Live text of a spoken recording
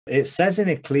It says in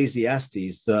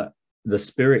Ecclesiastes that the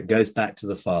spirit goes back to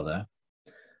the Father,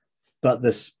 but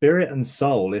the spirit and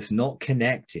soul, if not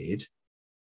connected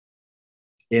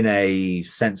in a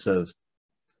sense of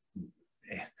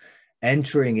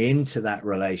entering into that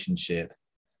relationship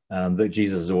that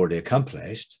Jesus has already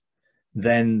accomplished,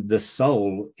 then the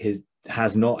soul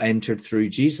has not entered through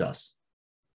Jesus.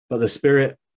 But the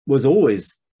spirit was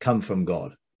always come from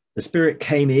God. The spirit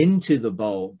came into the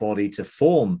body to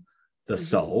form the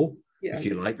soul, if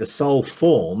you like. The soul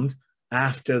formed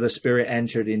after the spirit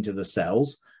entered into the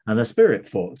cells, and the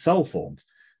soul formed.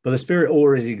 But the spirit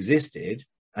already existed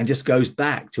and just goes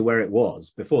back to where it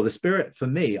was before. The spirit, for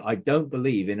me, I don't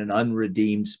believe in an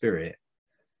unredeemed spirit.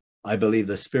 I believe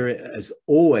the spirit has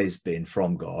always been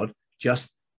from God,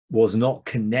 just was not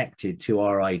connected to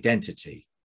our identity.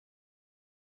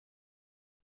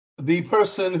 The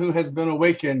person who has been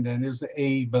awakened and is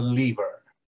a believer.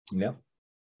 Yeah.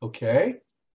 Okay.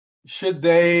 Should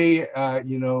they,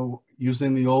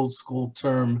 using the old school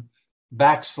term,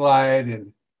 backslide?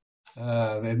 And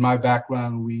in my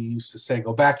background, we used to say,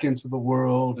 go back into the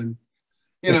world. And,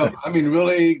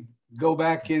 really go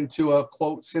back into a,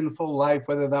 quote, sinful life,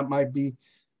 whether that might be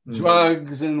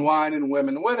drugs and wine and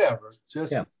women, whatever.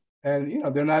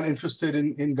 And, they're not interested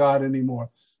in God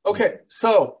anymore. Okay,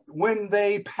 so when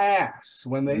they pass,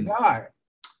 when they die,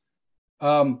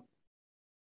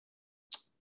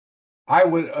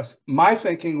 my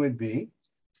thinking would be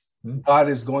God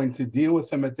is going to deal with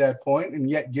them at that point and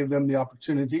yet give them the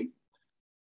opportunity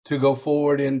to go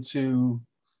forward into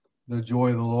the joy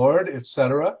of the Lord,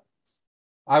 etc.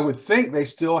 I would think they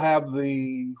still have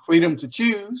the freedom to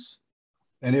choose.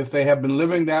 And if they have been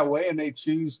living that way and they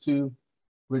choose to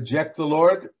reject the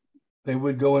Lord, they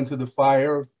would go into the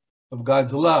fire of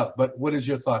God's love. But what is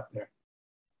your thought there?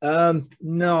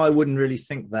 No, I wouldn't really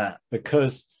think that,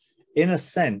 because in a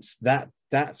sense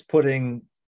that's putting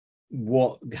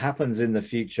what happens in the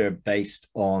future based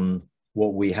on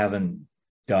what we haven't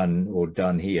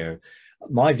done here.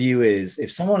 My view is,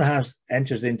 if someone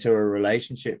enters into a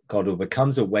relationship, God, or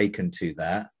becomes awakened to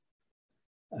that,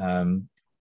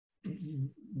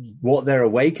 what they're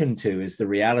awakened to is the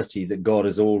reality that God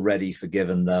has already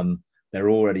forgiven them. They're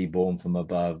already born from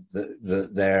above.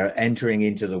 They're entering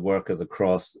into the work of the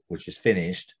cross, which is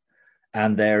finished,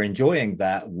 and they're enjoying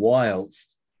that whilst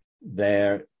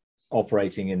they're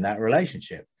operating in that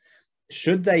relationship.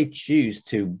 Should they choose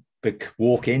to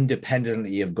walk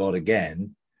independently of God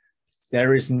again,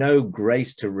 there is no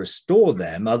grace to restore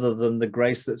them other than the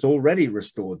grace that's already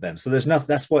restored them. So there's nothing.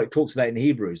 That's what it talks about in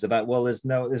Hebrews, about, well, there's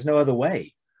no other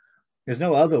way. There's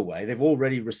no other way. They've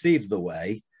already received the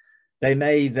way. They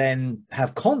may then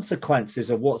have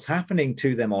consequences of what's happening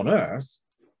to them on earth.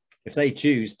 If they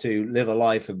choose to live a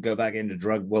life and go back into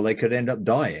drug, well, they could end up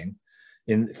dying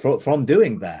from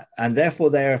doing that. And therefore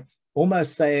they're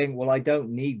almost saying, well, I don't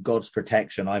need God's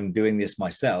protection. I'm doing this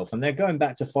myself. And they're going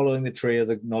back to following the tree of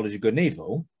the knowledge of good and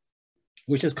evil,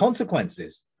 which has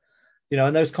consequences.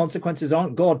 And those consequences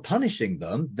aren't God punishing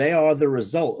them. They are the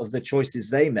result of the choices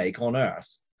they make on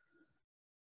earth.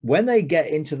 When they get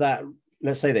into that,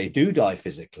 let's say they do die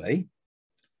physically,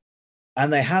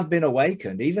 and they have been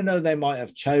awakened, even though they might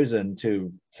have chosen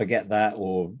to forget that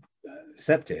or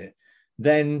accept it,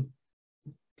 then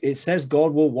it says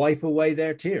God will wipe away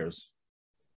their tears.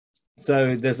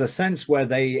 So there's a sense where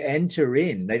they enter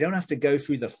in. They don't have to go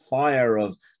through the fire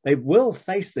they will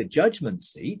face the judgment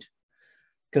seat,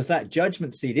 because that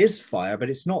judgment seat is fire,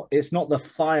 but it's not the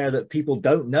fire that people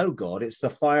don't know God. It's the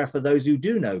fire for those who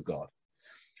do know God.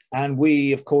 And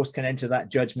we, of course, can enter that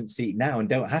judgment seat now and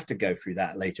don't have to go through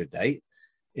that later date,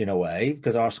 in a way,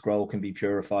 because our scroll can be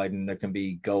purified and there can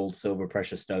be gold, silver,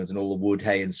 precious stones, and all the wood,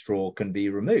 hay, and straw can be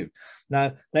removed.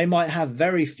 Now, they might have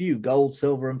very few gold,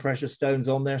 silver, and precious stones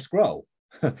on their scroll,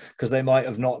 because they might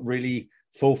have not really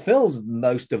fulfilled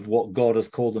most of what God has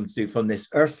called them to do from this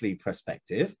earthly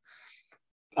perspective.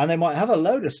 And they might have a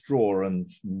load of straw and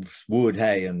wood,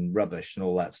 hay, and rubbish and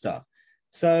all that stuff.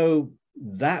 So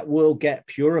that will get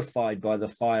purified by the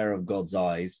fire of God's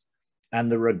eyes, and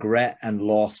the regret and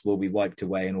loss will be wiped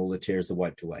away, and all the tears are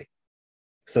wiped away.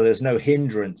 So there's no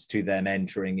hindrance to them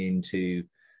entering into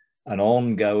an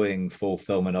ongoing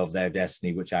fulfillment of their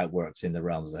destiny, which outworks in the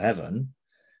realms of heaven,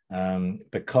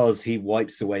 because he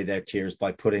wipes away their tears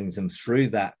by putting them through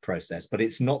that process. But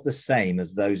it's not the same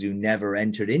as those who never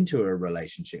entered into a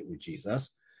relationship with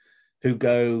Jesus, who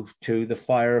go to the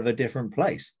fire of a different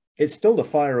place. It's still the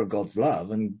fire of God's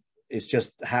love, and it's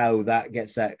just how that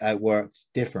gets outworked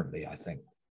differently, I think.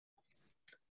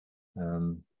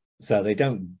 So they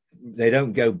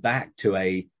don't go back to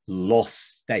a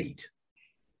lost state,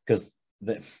 because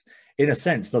in a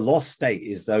sense, the lost state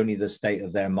is only the state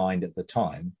of their mind at the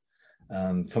time.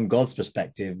 From God's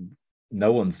perspective,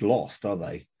 no one's lost, are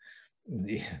they?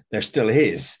 They're still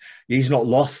his. He's not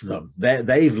lost them.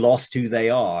 They've lost who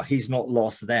they are. He's not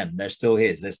lost them. They're still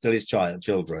his. They're still his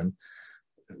children.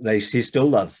 He still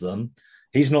loves them.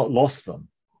 He's not lost them,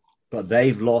 but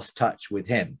they've lost touch with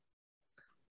him.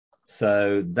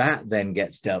 So that then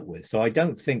gets dealt with. So I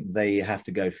don't think they have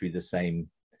to go through the same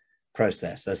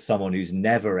process as someone who's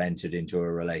never entered into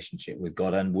a relationship with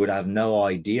God and would have no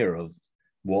idea of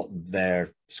what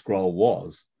their scroll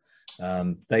was.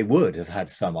 They would have had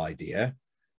some idea.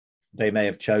 They may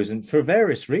have chosen for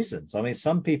various reasons. I mean,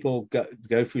 some people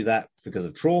go through that because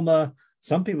of trauma,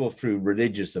 some people through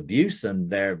religious abuse, and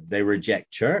they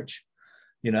reject church,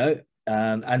 you know,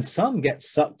 and some get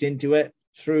sucked into it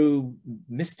through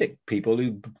mystic people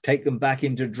who take them back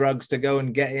into drugs to go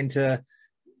and get into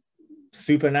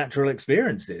supernatural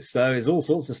experiences. So there's all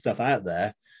sorts of stuff out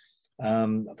there.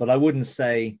 But I wouldn't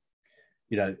say,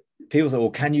 you know, people say, well,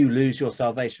 can you lose your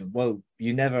salvation? Well,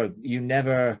 you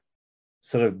never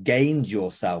sort of gained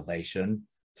your salvation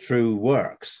through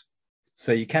works.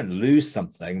 So you can't lose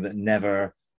something that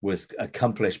never was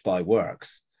accomplished by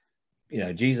works. You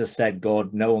know, Jesus said,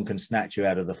 God, no one can snatch you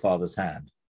out of the Father's hand.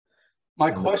 My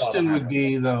question would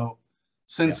be, though,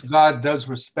 since God does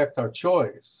respect our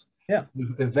choice,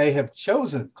 if they have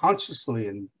chosen consciously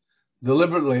and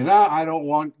deliberately, no, I don't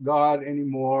want God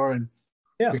anymore, and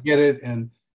forget it, and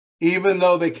even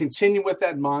though they continue with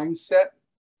that mindset,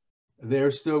 they're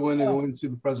still going to go into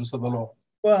the presence of the Lord.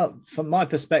 Well, from my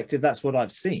perspective, that's what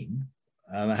I've seen.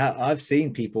 I've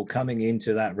seen people coming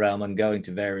into that realm and going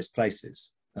to various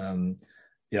places.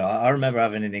 You know, I remember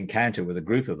having an encounter with a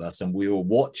group of us, and we were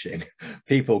watching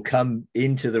people come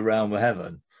into the realm of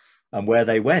heaven and where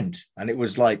they went. And it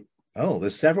was like, oh,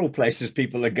 there's several places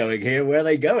people are going here. Where are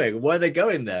they going? Why are they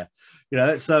going there? You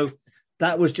know, so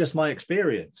that was just my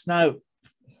experience. Now,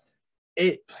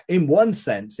 in one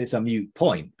sense, it's a moot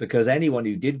point, because anyone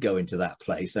who did go into that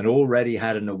place and already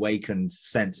had an awakened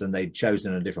sense and they'd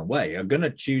chosen a different way are going to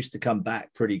choose to come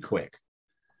back pretty quick.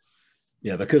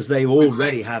 Yeah, because they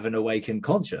already have an awakened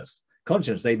conscience.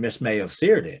 They may have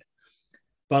seared it.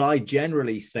 But I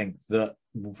generally think that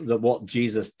what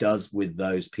Jesus does with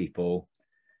those people,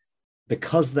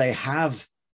 because they have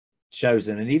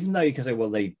chosen, and even though you can say, well,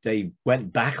 they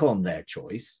went back on their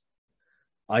choice,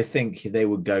 I think they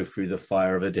would go through the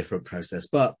fire of a different process.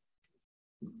 But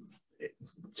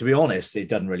to be honest, it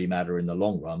doesn't really matter in the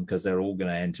long run, because they're all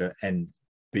going to enter and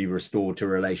be restored to a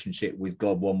relationship with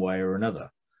God one way or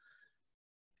another.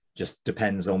 Just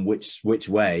depends on which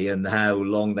way and how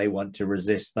long they want to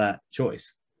resist that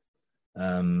choice.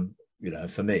 You know,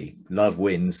 for me, love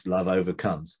wins, love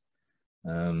overcomes.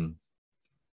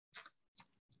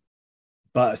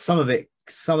 But some of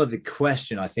the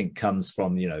question, I think, comes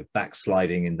from, you know,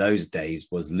 backsliding in those days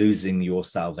was losing your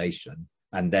salvation,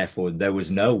 and therefore there was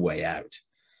no way out.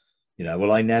 You know,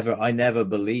 well, I never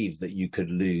believed that you could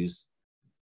lose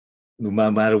no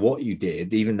matter what you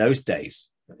did, even those days.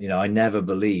 You know, I never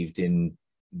believed in,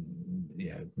 you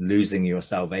know, losing your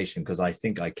salvation, because I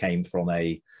think I came from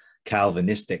a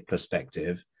Calvinistic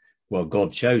perspective. Well,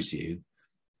 God chose you,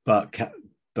 but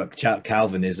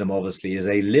Calvinism obviously is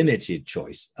a limited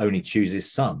choice, only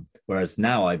chooses some, whereas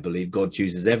now I believe God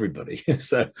chooses everybody.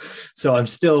 so I'm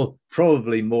still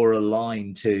probably more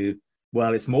aligned to,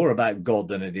 well, it's more about God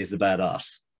than it is about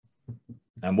us.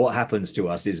 And what happens to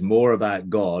us is more about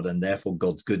God, and therefore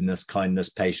God's goodness, kindness,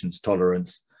 patience,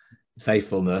 tolerance,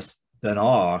 faithfulness, than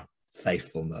our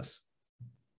faithfulness.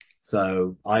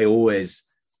 So I always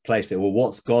place it, well,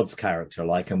 what's God's character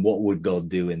like, and what would God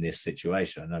do in this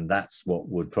situation? And that's what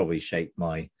would probably shape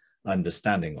my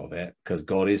understanding of it, because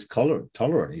God is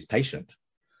tolerant, he's patient.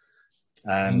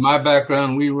 And in my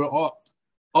background, we were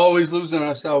always losing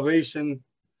our salvation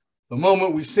the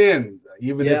moment we sinned,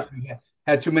 even if we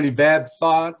had too many bad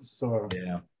thoughts, or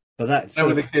but that's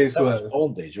whatever the case was.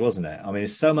 Bondage, wasn't it? I mean,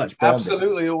 it's so much bondage.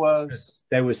 Absolutely, it was.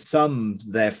 There was some,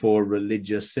 therefore,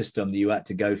 religious system that you had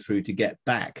to go through to get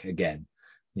back again.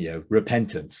 You know,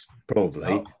 repentance,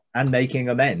 probably, and making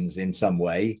amends in some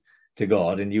way to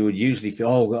God. And you would usually feel,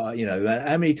 oh, God, you know,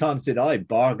 how many times did I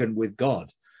bargain with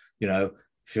God? You know,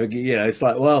 it's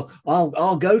like, well,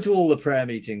 I'll go to all the prayer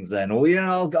meetings then, or, you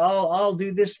know, I'll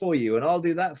do this for you and I'll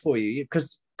do that for you,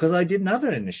 because I didn't have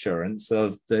an assurance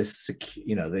of this,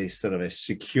 you know, this sort of a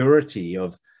security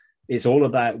of, it's all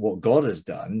about what God has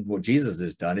done, what Jesus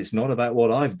has done. It's not about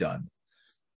what I've done.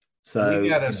 So we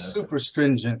got a super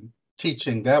stringent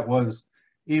teaching that was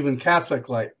even Catholic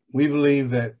like. We believe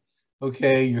that,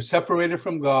 okay, you're separated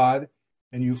from God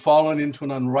and you've fallen into an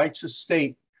unrighteous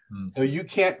state, so you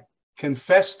can't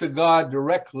confess to God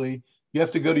directly, you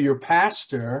have to go to your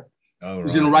pastor,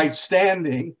 who's in right. right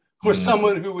standing, or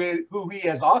someone who he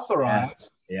has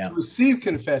authorized to receive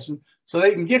confession, so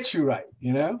they can get you right.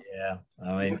 You know. Yeah,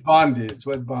 I mean,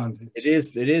 what bondage?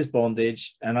 It is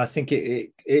bondage, and I think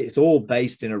it's all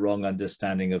based in a wrong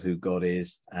understanding of who God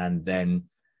is, and then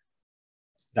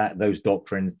that those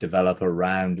doctrines develop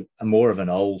around a more of an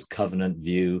old covenant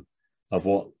view of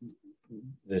what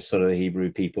the sort of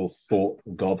Hebrew people thought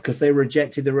God, because they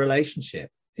rejected the relationship.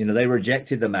 You know, they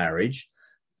rejected the marriage,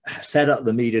 set up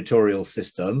the mediatorial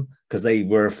system because they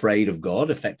were afraid of God.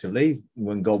 Effectively,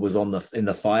 when God was in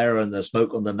the fire and the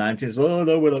smoke on the mountains, oh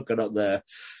no, we're not going up there.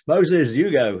 Moses, you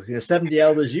go. 70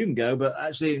 elders, you can go, but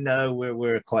actually, no,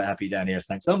 we're quite happy down here.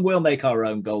 Thanks. And we'll make our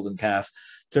own golden calf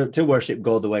to worship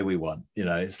God the way we want. You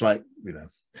know, it's like, you know,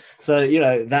 so you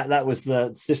know that was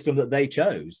the system that they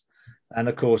chose, and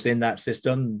of course, in that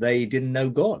system, they didn't know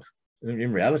God.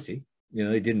 In reality, you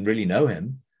know, they didn't really know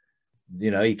Him.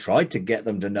 You know, he tried to get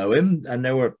them to know him, and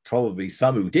there were probably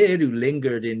some who did, who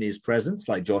lingered in his presence,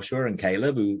 like Joshua and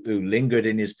Caleb, who lingered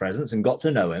in his presence and got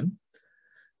to know him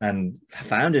and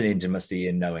found an intimacy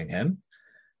in knowing him.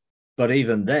 But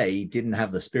even they didn't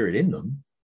have the Spirit in them,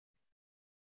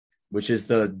 which is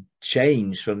the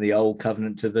change from the old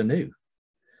covenant to the new.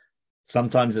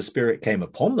 Sometimes the Spirit came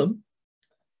upon them,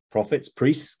 prophets,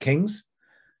 priests, kings,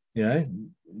 you know,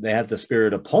 they had the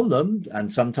Spirit upon them,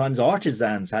 and sometimes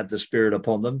artisans had the Spirit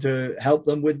upon them to help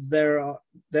them with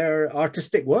their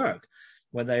artistic work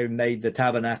when they made the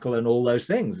tabernacle and all those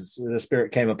things. The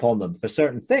Spirit came upon them for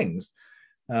certain things,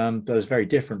 but it's very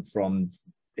different from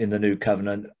in the new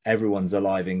covenant. Everyone's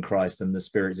alive in Christ, and the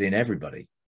Spirit's in everybody.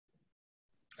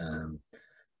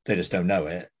 They just don't know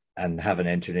it and haven't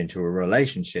entered into a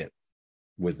relationship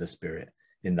with the Spirit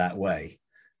in that way.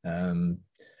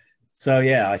 So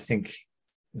yeah, I think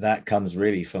that comes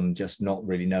really from just not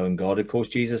really knowing God. Of course,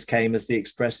 Jesus came as the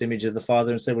express image of the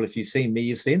Father and said, well, if you've seen me,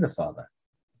 you've seen the Father.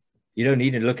 You don't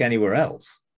need to look anywhere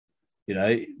else. You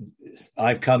know,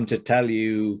 I've come to tell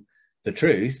you the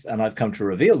truth, and I've come to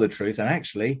reveal the truth. And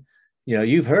actually, you know,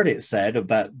 you've heard it said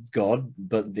about God,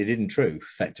 but it isn't true.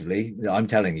 Effectively, I'm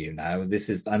telling you now, this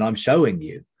is, and I'm showing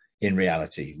you in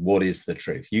reality what is the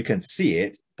truth. You can see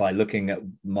it by looking at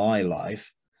my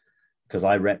life, because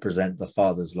I represent the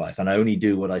Father's life, and I only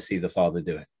do what I see the Father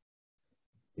doing.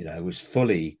 You know, it was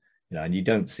fully, you know, and you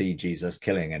don't see Jesus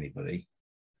killing anybody,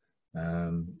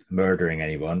 murdering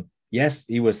anyone. Yes,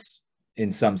 he was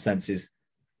in some senses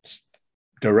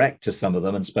direct to some of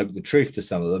them and spoke the truth to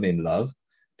some of them in love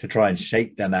to try and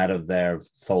shake them out of their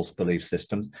false belief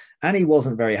systems. And he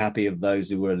wasn't very happy of those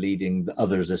who were leading the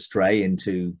others astray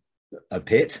into a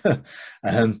pit.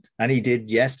 And he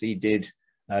did, yes, he did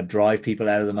drive people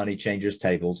out of the money changers'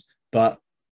 tables. But,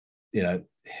 you know,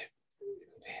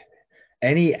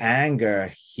 any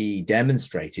anger he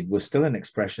demonstrated was still an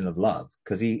expression of love,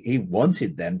 because he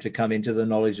wanted them to come into the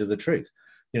knowledge of the truth.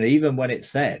 You know, even when it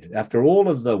said, after all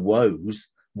of the woes,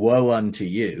 woe unto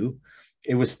you,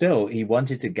 it was still, he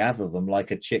wanted to gather them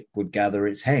like a chick would gather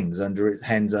its hens under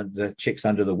the chicks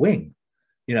under the wing.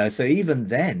 You know, so even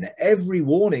then, every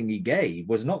warning he gave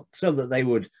was not so that they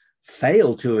would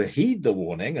fail to heed the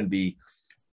warning and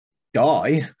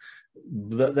die,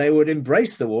 that they would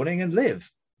embrace the warning and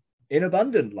live in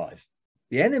abundant life.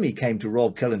 The enemy came to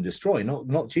rob, kill, and destroy,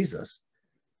 not Jesus.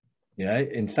 You know,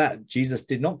 in fact, Jesus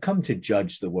did not come to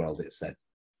judge the world, it said,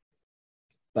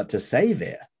 but to save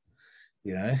it.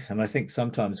 You know, and I think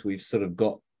sometimes we've sort of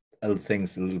got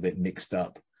things a little bit mixed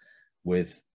up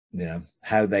with, you know,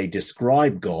 how they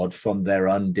describe God from their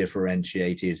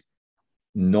undifferentiated,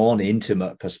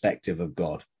 non-intimate perspective of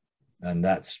God. And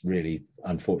that's really,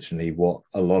 unfortunately, what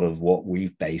a lot of what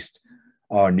we've based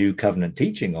our new covenant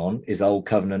teaching on is old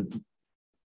covenant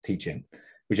teaching,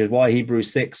 which is why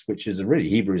Hebrews 6, which is really,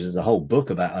 Hebrews is a whole book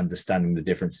about understanding the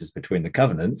differences between the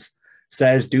covenants,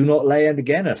 says, do not lay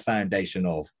again a foundation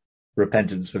of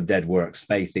repentance from dead works,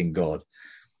 faith in God,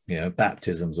 you know,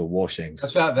 baptisms or washings.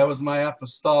 That's right. That was my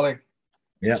apostolic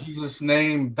Jesus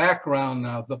name background.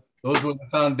 Now, those were the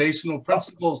foundational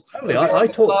principles. I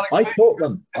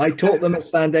taught them as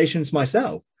foundations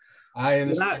myself. I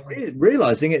understand. Without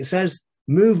realizing it says,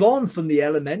 move on from the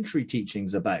elementary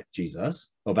teachings about Jesus,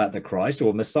 about the Christ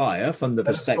or Messiah, from the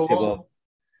perspective of,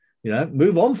 you know,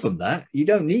 move on from that. You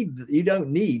don't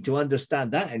need to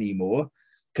understand that anymore,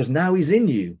 because now he's in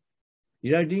you.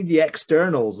 You don't need the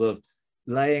externals of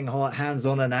laying hands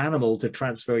on an animal to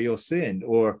transfer your sin,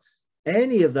 or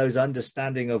any of those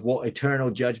understanding of what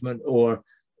eternal judgment or,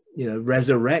 you know,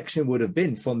 resurrection would have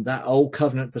been from that old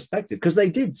covenant perspective. Because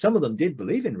some of them did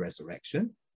believe in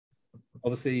resurrection.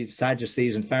 Obviously,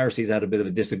 Sadducees and Pharisees had a bit of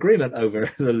a disagreement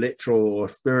over the literal or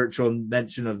spiritual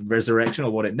mention of resurrection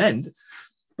or what it meant.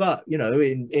 But, you know,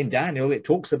 in Daniel, it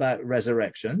talks about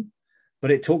resurrection,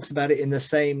 but it talks about it in the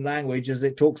same language as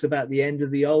it talks about the end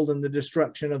of the old and the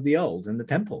destruction of the old and the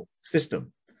temple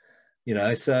system. You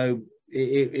know, so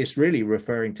it's really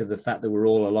referring to the fact that we're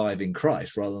all alive in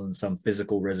Christ rather than some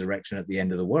physical resurrection at the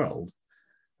end of the world.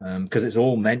 Because it's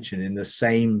all mentioned in the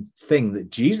same thing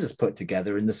that Jesus put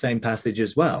together in the same passage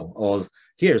as well. Or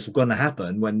here's what's going to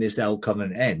happen when this old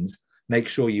covenant ends. Make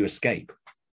sure you escape.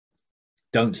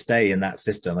 Don't stay in that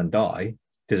system and die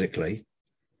physically,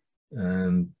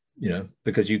 you know,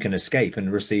 because you can escape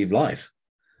and receive life,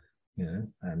 you know,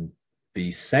 and be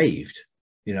saved.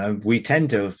 You know, we tend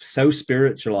to have so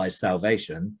spiritualized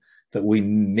salvation that we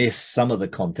miss some of the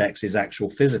context is actual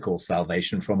physical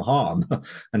salvation from harm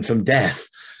and from death,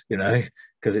 you know,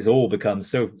 because it's all become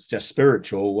so it's just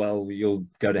spiritual. Well, you'll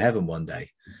go to heaven one day,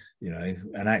 you know,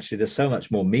 and actually there's so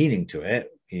much more meaning to it,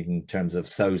 even in terms of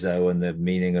sozo and the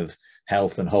meaning of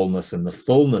health and wholeness and the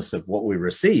fullness of what we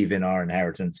receive in our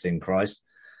inheritance in Christ.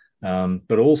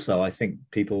 But also I think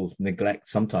people neglect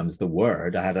sometimes the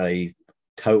word had a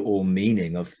total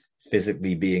meaning of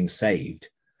physically being saved,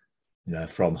 you know,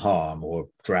 from harm or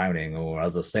drowning or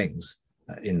other things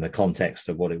in the context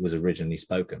of what it was originally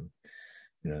spoken,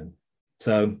 you know.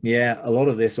 So yeah, a lot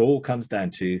of this all comes down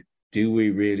to, do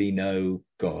we really know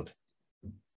God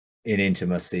in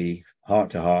intimacy,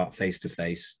 heart to heart, face to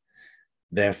face?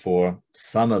 Therefore,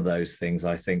 some of those things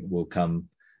I think will come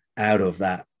out of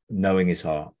that knowing his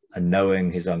heart and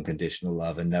knowing his unconditional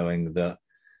love and knowing that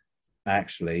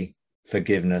actually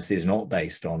forgiveness is not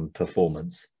based on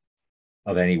performance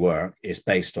of any work. It's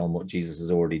based on what Jesus has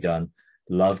already done.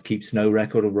 Love keeps no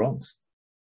record of wrongs.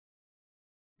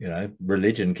 You know,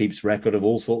 religion keeps record of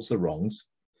all sorts of wrongs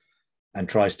and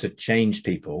tries to change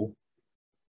people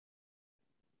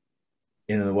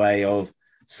in the way of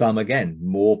some, again,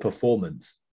 more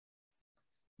performance,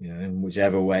 you know, in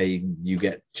whichever way you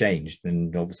get changed.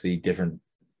 And obviously different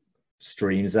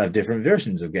streams have different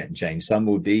versions of getting changed. Some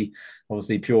would be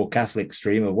obviously pure Catholic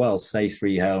stream of, well, say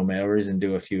 3 Hail Marys and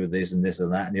do a few of this and this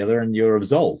and that and the other, and you're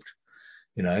absolved,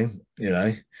 you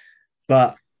know,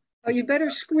 but oh, you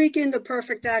better squeak in the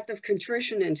perfect act of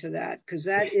contrition into that, because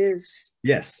that is,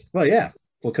 yes, well, yeah,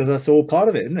 because that's all part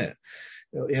of it, isn't it?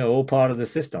 You know, all part of the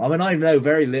system. I mean, I know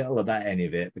very little about any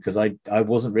of it because I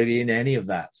wasn't really in any of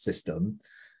that system.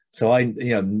 So I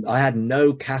had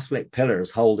no Catholic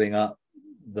pillars holding up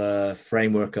the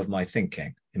framework of my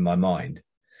thinking in my mind.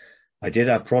 I did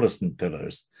have Protestant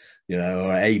pillars, you know,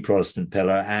 or a Protestant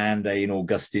pillar and an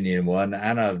Augustinian one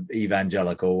and a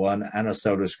evangelical one and a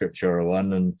sola scriptura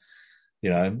one. And, you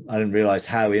know, I didn't realize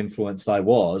how influenced I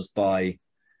was by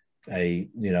a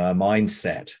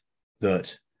mindset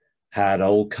that had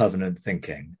old covenant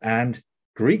thinking and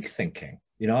Greek thinking.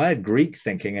 You know, I had Greek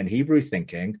thinking and Hebrew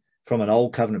thinking from an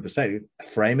old covenant perspective,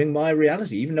 framing my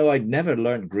reality, even though I'd never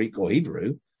learned Greek or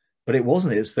Hebrew, but it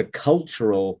wasn't. It's the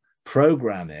cultural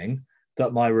programming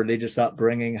that my religious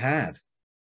upbringing had,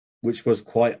 which was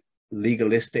quite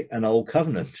legalistic and old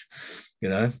covenant, you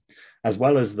know, as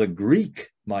well as the Greek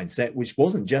mindset, which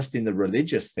wasn't just in the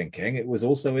religious thinking, it was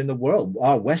also in the world.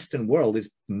 Our Western world is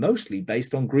mostly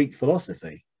based on Greek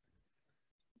philosophy,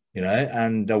 you know,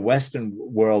 and the Western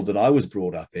world that I was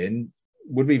brought up in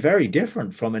would be very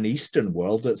different from an Eastern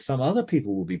world that some other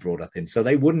people would be brought up in. So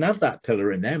they wouldn't have that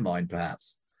pillar in their mind,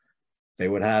 perhaps. They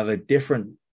would have a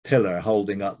different pillar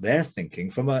holding up their thinking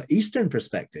from an Eastern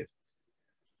perspective.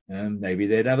 And maybe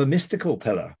they'd have a mystical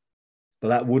pillar, but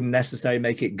that wouldn't necessarily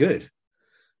make it good,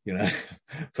 you know,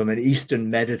 from an Eastern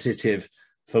meditative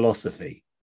philosophy,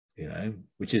 you know,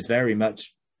 which is very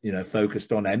much, you know,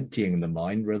 focused on emptying the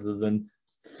mind rather than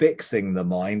fixing the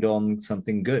mind on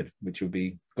something good, which would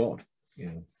be God. You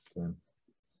know, so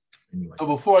anyway. So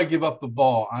before I give up the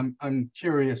ball, I'm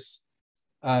curious.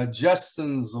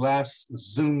 Justin's last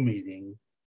Zoom meeting,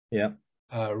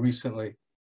 recently,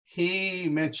 he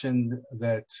mentioned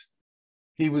that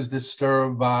he was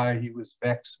disturbed by, he was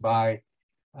vexed by.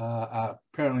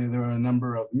 Apparently, there are a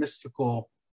number of mystical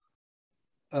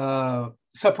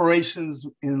separations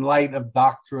in light of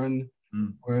doctrine,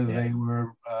 where they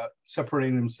were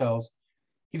separating themselves.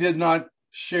 He did not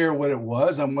share what it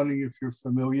was. I'm wondering if you're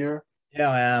familiar. Yeah,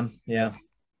 I am. Yeah,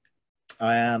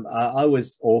 I am. I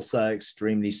was also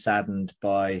extremely saddened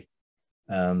by,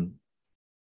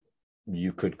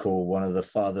 you could call one of the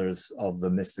fathers of the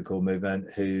mystical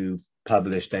movement, who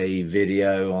published a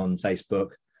video on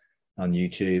Facebook, on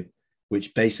YouTube,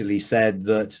 which basically said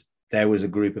that there was a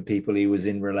group of people he was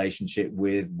in relationship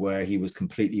with where he was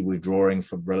completely withdrawing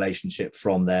from relationship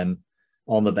from them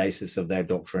on the basis of their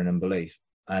doctrine and belief.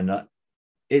 And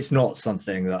it's not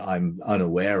something that I'm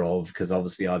unaware of, because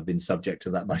obviously I've been subject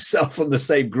to that myself from the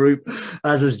same group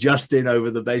as is Justin,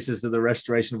 over the basis of the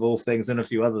restoration of all things and a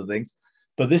few other things.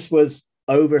 But this was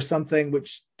over something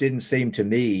which didn't seem to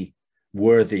me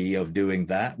worthy of doing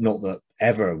that. Not that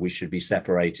ever we should be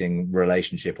separating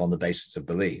relationship on the basis of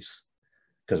beliefs,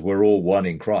 because we're all one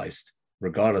in Christ,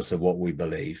 regardless of what we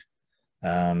believe.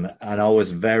 And I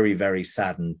was very, very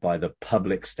saddened by the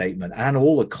public statement and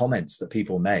all the comments that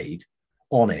people made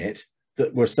on it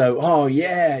that were so, oh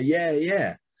yeah.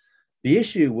 The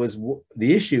issue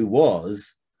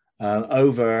was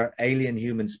over alien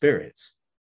human spirits,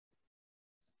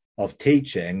 of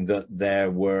teaching that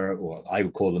there were, or I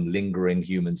would call them lingering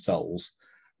human souls,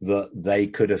 that they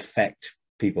could affect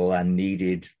people and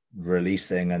needed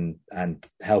releasing and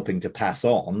helping to pass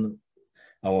on,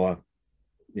 or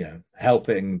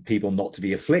helping people not to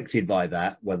be afflicted by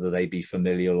that, whether they be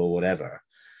familial or whatever.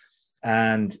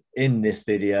 And in this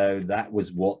video, that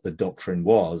was what the doctrine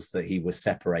was, that he was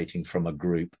separating from a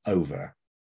group over.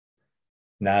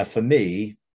 Now, for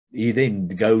me, he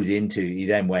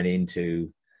then went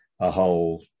into a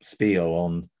whole spiel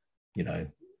on,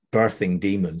 birthing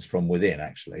demons from within,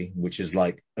 actually, which is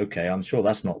like, okay, I'm sure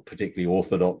that's not particularly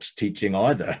orthodox teaching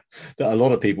either, that a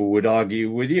lot of people would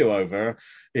argue with you over,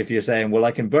 if you're saying, well,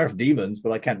 I can birth demons,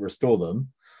 but I can't restore them,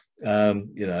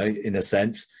 in a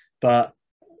sense. But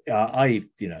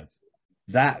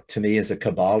that to me is a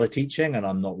Kabbalah teaching, and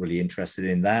I'm not really interested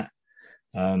in that.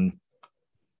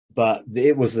 But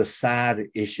it was a sad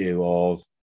issue of,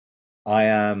 I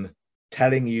am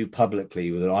telling you publicly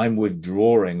that I'm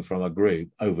withdrawing from a group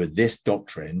over this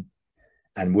doctrine,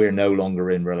 and we're no longer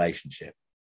in relationship.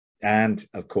 And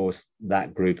of course,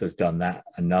 that group has done that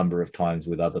a number of times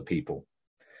with other people.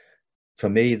 For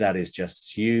me, that is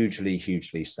just hugely,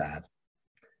 hugely sad,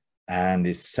 and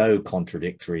is so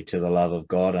contradictory to the love of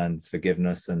God and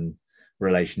forgiveness and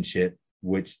relationship,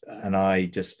 and I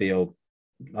just feel,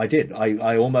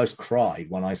 I almost cried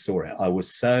when I saw it. I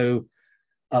was so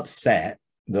upset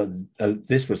that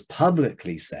this was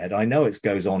publicly said. I know it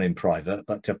goes on in private,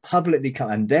 but to publicly come,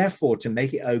 and therefore to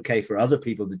make it okay for other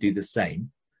people to do the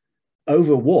same,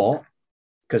 over what?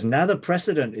 Because now the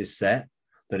precedent is set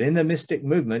that in the mystic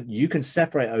movement, you can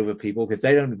separate over people if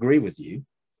they don't agree with you.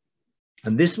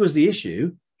 And this was the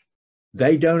issue.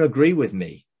 They don't agree with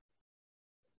me.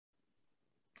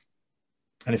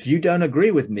 And if you don't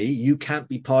agree with me, you can't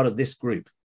be part of this group.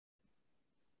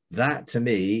 That to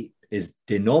me is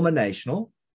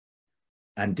denominational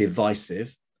and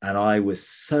divisive. And I was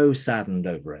so saddened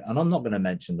over it. And I'm not going to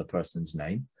mention the person's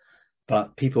name,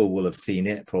 but people will have seen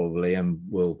it probably and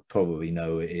will probably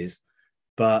know who it is.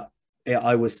 But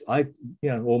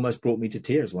almost brought me to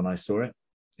tears when I saw it,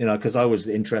 because I was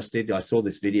interested. I saw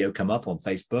this video come up on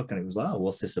Facebook and it was like, oh,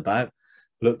 what's this about?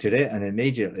 Looked at it and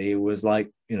immediately it was like,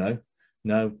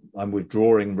 no, I'm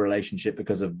withdrawing relationship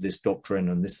because of this doctrine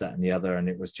and this, that, and the other. And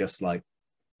it was just like,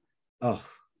 oh,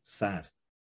 sad,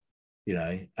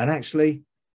 and actually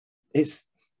it's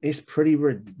pretty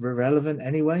relevant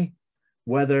anyway,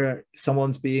 whether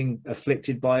someone's being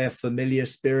afflicted by a familiar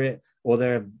spirit or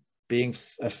they're being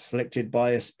afflicted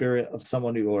by a spirit of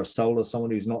someone or a soul of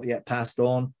someone who's not yet passed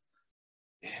on.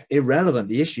 Irrelevant.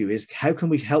 The issue is, how can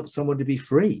we help someone to be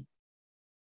free?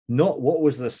 Not what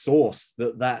was the source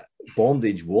that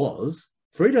bondage was.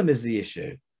 Freedom is the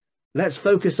issue. Let's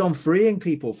focus on freeing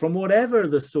people from whatever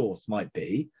the source might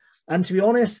be. And to be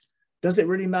honest, does it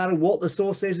really matter what the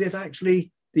source is if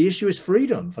actually the issue is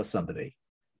freedom for somebody?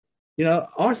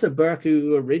 Arthur Burke,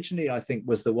 who originally I think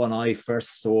was the one I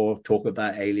first saw talk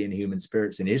about alien human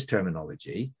spirits in his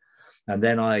terminology. And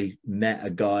then I met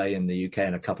a guy in the UK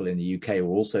and a couple in the UK who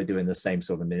were also doing the same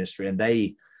sort of ministry. And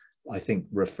they, I think,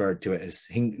 referred to it as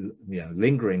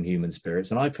lingering human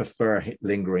spirits. And I prefer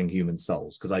lingering human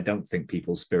souls, because I don't think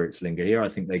people's spirits linger here. I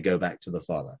think they go back to the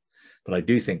Father. But I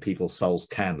do think people's souls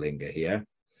can linger here.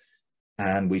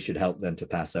 And we should help them to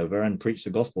pass over and preach the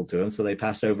gospel to them so they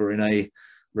pass over in a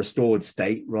restored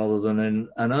state rather than in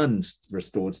an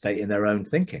unrestored state in their own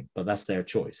thinking. But that's their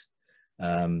choice.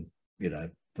 I'm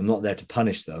not there to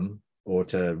punish them or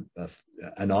to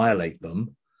annihilate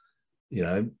them.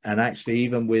 And actually,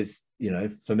 even with,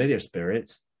 familiar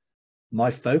spirits,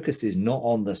 my focus is not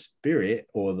on the spirit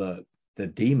or the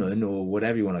demon or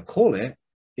whatever you want to call it.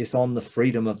 It's on the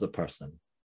freedom of the person.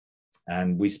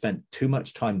 And we spent too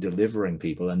much time delivering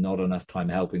people and not enough time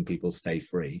helping people stay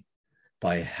free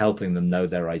by helping them know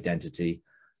their identity,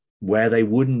 where they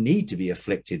wouldn't need to be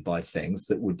afflicted by things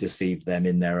that would deceive them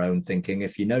in their own thinking.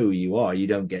 If you know who you are, you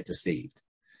don't get deceived,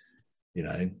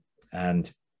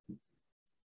 and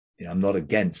I'm not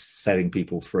against setting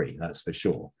people free, that's for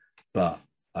sure. But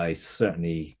I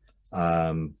certainly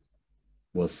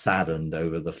was saddened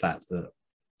over the fact that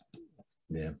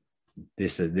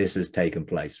this has taken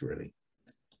place, really.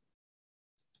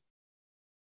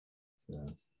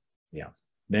 So, yeah.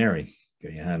 Mary,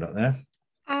 get your hand up there.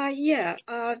 Yeah,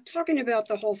 talking about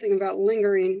the whole thing about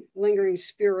lingering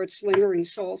spirits, lingering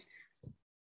souls.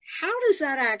 How does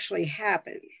that actually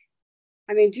happen?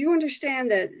 I mean, do you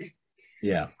understand that?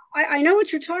 Yeah. I know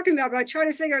what you're talking about, but I try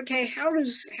to figure, okay, how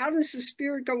does the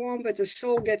spirit go on, but the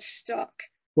soul gets stuck?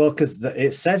 Well, because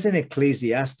it says in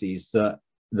Ecclesiastes that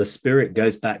the spirit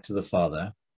goes back to the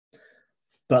Father,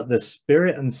 but the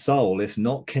spirit and soul, if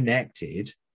not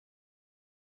connected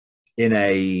in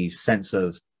a sense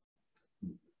of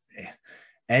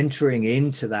entering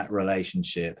into that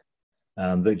relationship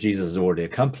that Jesus has already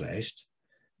accomplished,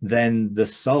 then the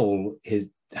soul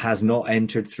has not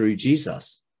entered through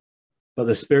Jesus. But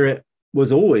the spirit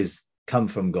was always come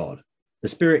from God. The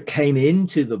spirit came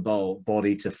into the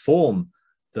body to form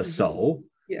the soul,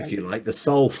 if you like. The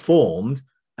soul formed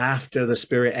after the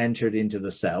spirit entered into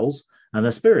the cells, and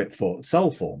the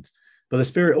soul formed. But the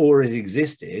spirit already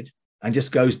existed and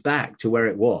just goes back to where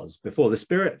it was before. The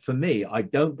spirit, for me, I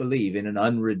don't believe in an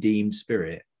unredeemed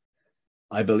spirit.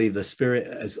 I believe the spirit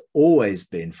has always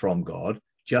been from God,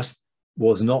 just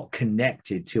was not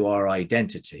connected to our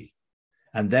identity,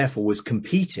 and therefore was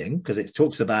competing, because it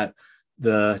talks about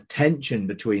the tension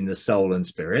between the soul and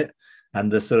spirit,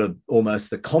 and the sort of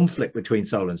almost the conflict between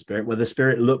soul and spirit, where the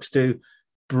spirit looks to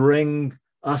bring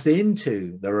us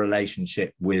into the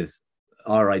relationship with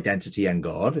our identity and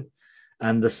God,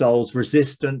 and the soul's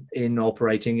resistant in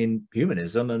operating in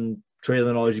humanism and tree of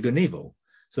the knowledge of good and evil.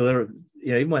 So there,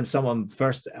 even when someone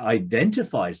first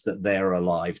identifies that they're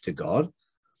alive to God,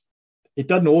 it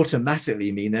doesn't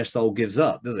automatically mean their soul gives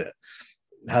up, does it?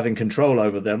 Having control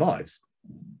over their lives.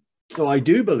 So I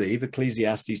do believe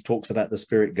Ecclesiastes talks about the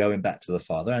spirit going back to the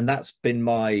Father, and that's been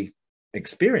my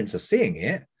experience of seeing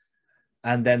it.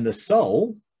 And then the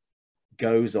soul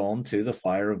goes on to the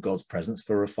fire of God's presence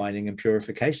for refining and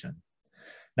purification.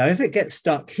 Now, if it gets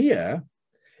stuck here,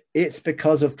 it's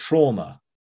because of trauma.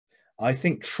 I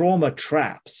think trauma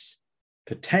traps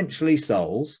potentially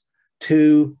souls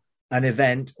to an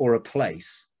event or a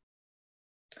place.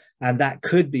 And that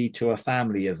could be to a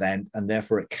family event, and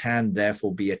therefore it can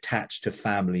therefore be attached to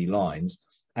family lines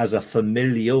as a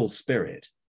familial spirit,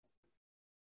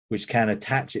 which can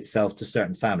attach itself to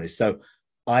certain families. So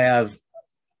I've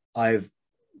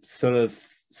sort of,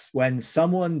 when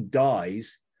someone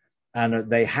dies and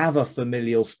they have a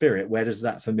familial spirit, where does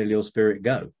that familial spirit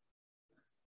go?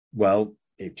 Well,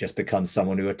 it just becomes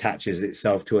someone who attaches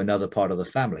itself to another part of the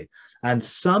family. And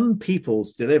some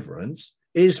people's deliverance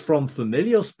is from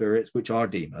familial spirits, which are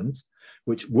demons,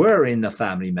 which were in a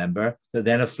family member that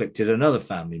then afflicted another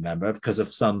family member because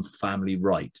of some family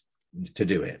right to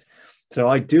do it. So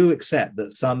I do accept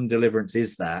that some deliverance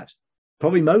is that.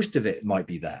 Probably most of it might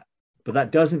be that, but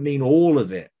that doesn't mean all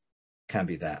of it can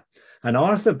be that. And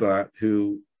Arthur Burke,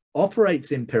 who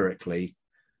operates empirically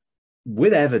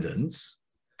with evidence,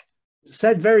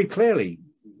 said very clearly,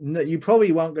 you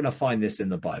probably weren't going to find this in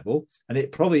the Bible, and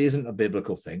it probably isn't a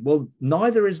biblical thing. Well,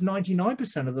 neither is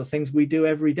 99% of the things we do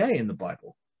every day in the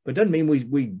Bible. But it doesn't mean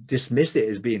we dismiss it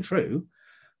as being true.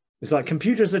 It's like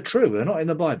computers are true, they're not in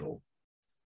the Bible.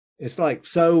 It's like,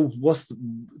 so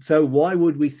why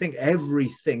would we think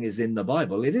everything is in the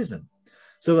Bible? It isn't.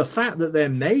 So the fact that there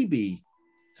may be,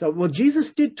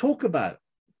 Jesus did talk about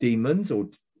demons or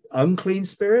unclean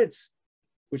spirits,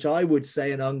 which I would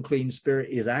say an unclean spirit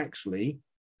is actually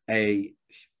a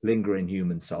lingering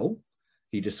human soul.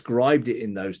 He described it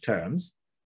in those terms.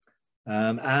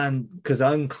 And because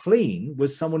unclean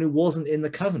was someone who wasn't in the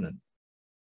covenant.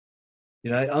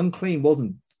 Unclean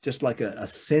wasn't just like a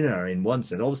sinner in one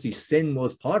sense. Obviously, sin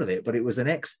was part of it, but it was an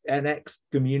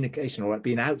excommunication, or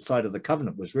being outside of the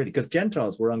covenant was really, because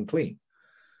Gentiles were unclean.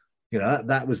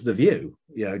 That was the view.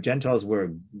 Gentiles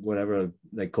were, whatever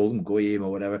they called them, goyim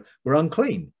or whatever, were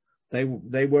unclean. They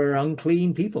were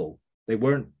unclean people. They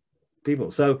weren't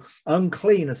people. So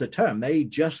unclean as a term may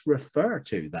just refer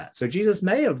to that. So Jesus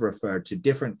may have referred to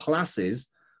different classes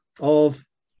of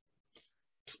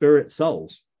spirit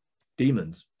souls,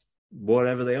 demons,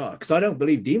 whatever they are. Because I don't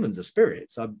believe demons are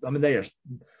spirits. I mean, they are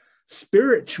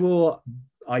spiritual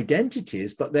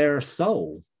identities, but they're a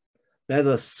soul. They're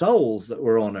the souls that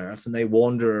were on earth, and they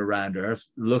wander around earth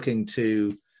looking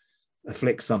to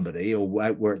afflict somebody or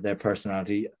outwork their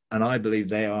personality. And I believe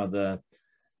they are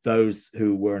those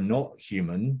who were not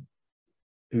human,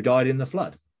 who died in the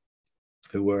flood,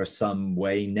 who were some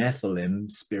way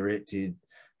Nephilim spirited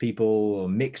people, or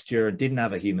mixture, didn't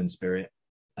have a human spirit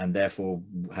and therefore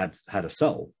had a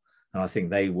soul. And I think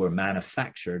they were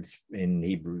manufactured in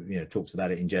Hebrew, talks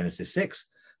about it in Genesis 6,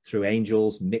 through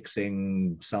angels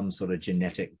mixing some sort of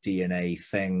genetic DNA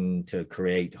thing to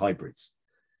create hybrids.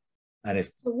 And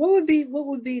if what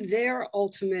would be their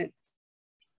ultimate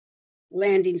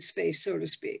landing space, so to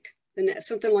speak?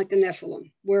 Something like the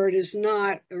Nephilim, where it is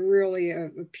not really a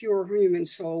pure human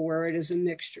soul, where it is a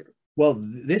mixture. Well,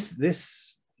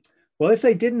 if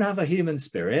they didn't have a human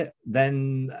spirit,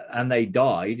 then, and they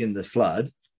died in the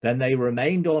flood, then they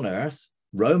remained on earth,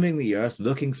 roaming the earth,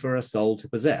 looking for a soul to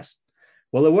possess.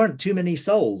 Well, there weren't too many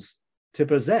souls to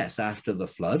possess after the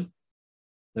flood.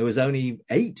 There was only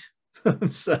 8.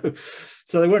 so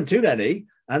there weren't too many.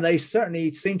 And they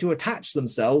certainly seem to attach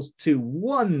themselves to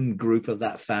one group of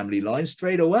that family line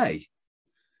straight away,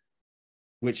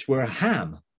 which were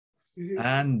Ham. Mm-hmm.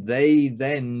 And they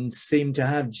then seem to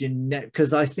have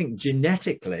because I think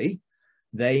genetically,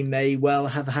 they may well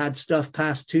have had stuff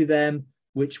passed to them,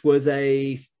 which was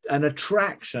an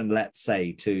attraction, let's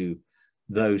say, to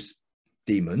those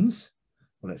demons.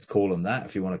 Well, let's call them that,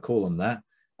 if you want to call them that,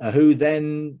 who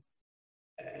then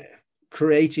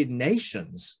created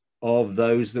nations of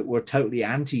those that were totally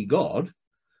anti-God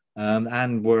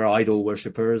and were idol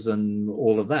worshippers and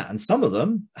all of that. And some of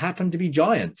them happened to be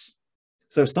giants.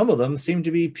 So some of them seem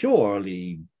to be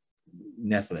purely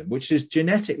Nephilim, which is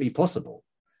genetically possible.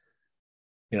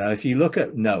 If you look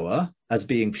at Noah as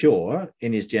being pure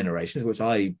in his generations, which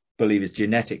I believe is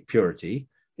genetic purity,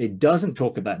 it doesn't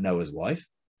talk about Noah's wife,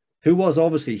 who was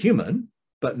obviously human,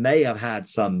 but may have had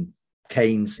some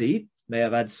Cain seed, may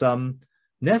have had some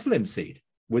Nephilim seed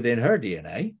within her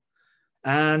DNA,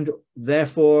 and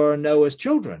therefore Noah's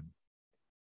children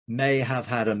may have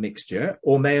had a mixture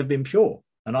or may have been pure.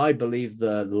 And I believe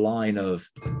the line of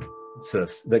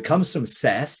that comes from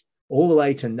Seth all the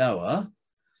way to Noah,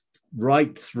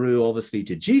 right through obviously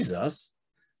to Jesus,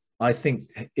 I think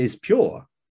is pure,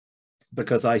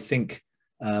 because I think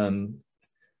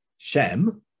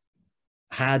Shem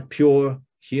had pure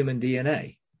human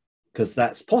DNA, because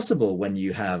that's possible when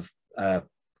you have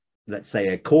let's say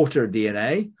a quarter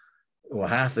DNA or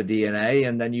half a DNA,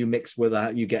 and then you mix with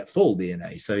that, you get full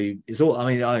DNA. So it's all, I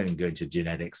mean, I don't go into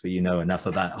genetics, but you know enough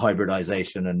about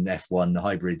hybridization and F1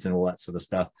 hybrids and all that sort of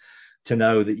stuff to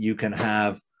know that you can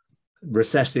have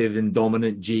recessive and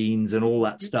dominant genes and all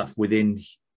that stuff within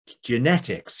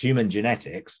genetics, human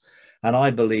genetics. And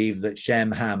I believe that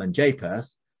Shem, Ham, and Japheth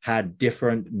had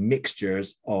different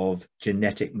mixtures of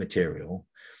genetic material,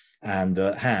 and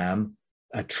that Ham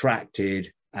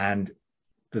attracted, and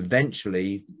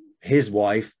eventually his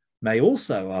wife may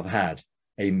also have had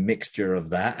a mixture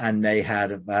of that, and may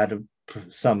have had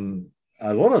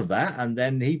a lot of that, and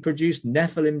then he produced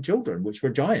Nephilim children, which were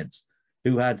giants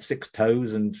who had 6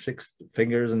 toes and 6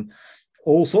 fingers and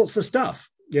all sorts of stuff,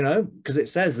 because it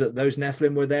says that those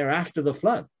Nephilim were there after the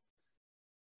flood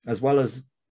as well as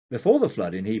before the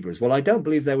flood in Hebrews. Well, I don't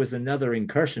believe there was another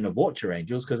incursion of watcher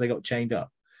angels, because they got chained up.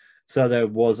 So there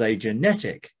was a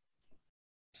genetic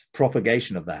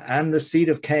propagation of that, and the seed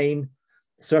of Cain,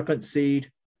 serpent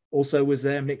seed, also was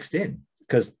there mixed in,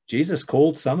 because Jesus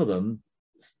called some of them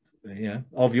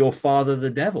of your father the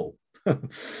devil.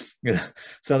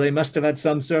 So they must have had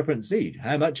some serpent seed.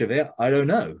 How much of it, I don't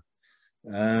know,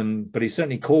 but he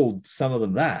certainly called some of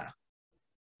them that.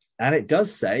 And it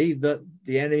does say that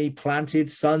the enemy planted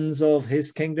sons of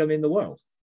his kingdom in the world,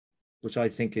 which I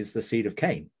think is the seed of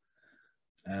Cain.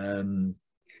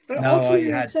 But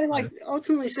ultimately say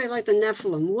like the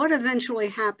Nephilim, what eventually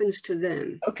happens to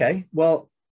them? Okay, well,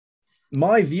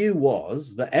 my view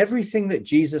was that everything that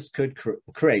Jesus could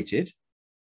created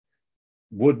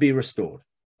would be restored.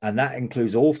 And that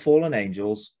includes all fallen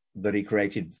angels that he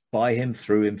created by him,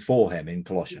 through him, for him. In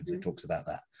Colossians, it talks about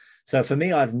that. So for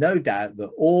me, I have no doubt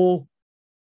that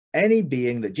any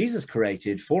being that Jesus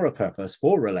created for a purpose,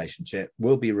 for relationship,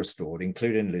 will be restored,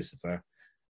 including Lucifer.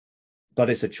 But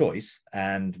it's a choice,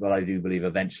 but I do believe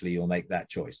eventually you'll make that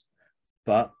choice.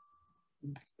 But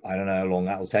I don't know how long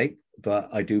that will take, but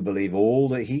I do believe all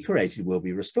that he created will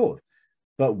be restored.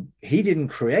 But he didn't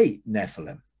create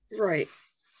Nephilim. Right.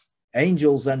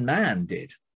 Angels and man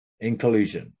did in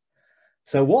collusion.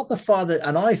 So what the Father,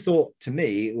 and I thought, to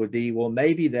me, it would be, well,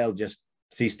 maybe they'll just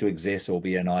cease to exist or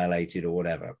be annihilated or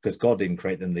whatever, because God didn't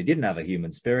create them. They didn't have a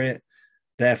human spirit.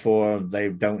 Therefore, they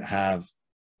don't have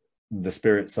the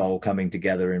spirit soul coming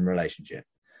together in relationship.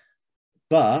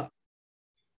 But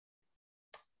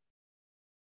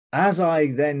as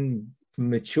I then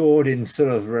matured in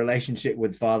sort of relationship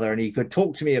with Father, and he could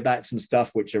talk to me about some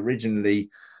stuff which originally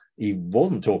he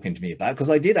wasn't talking to me about,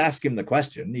 because I did ask him the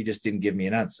question, he just didn't give me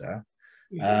an answer.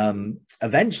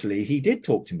 eventually he did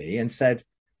talk to me and said,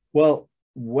 well,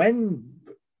 when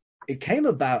it came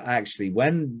about, actually,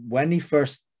 when he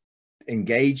first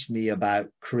engaged me about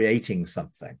creating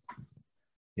something,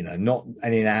 you know, not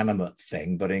an inanimate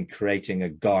thing, but in creating a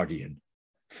guardian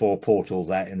for portals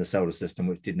out in the solar system,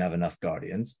 which didn't have enough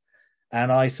guardians.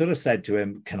 And I sort of said to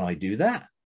him, can I do that?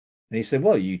 And he said,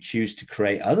 well, you choose to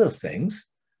create other things.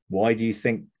 Why do you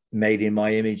think, made in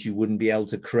my image, you wouldn't be able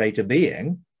to create a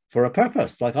being for a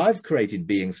purpose? Like I've created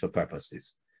beings for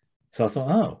purposes. So I thought,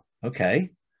 oh,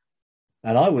 okay.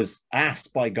 And I was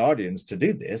asked by guardians to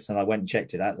do this. And I went and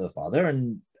checked it out to the Father.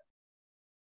 And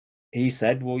he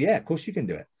said, well, yeah, of course you can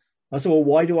do it. I said, well,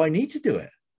 why do I need to do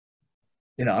it?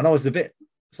 You know, and I was a bit,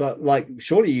 so like,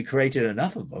 surely you created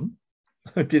enough of them.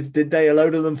 did they, a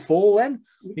load of them fall then?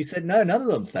 He said, no, none of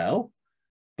them fell.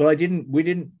 But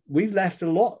we've left a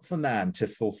lot for man to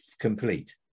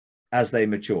complete as they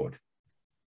matured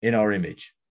in our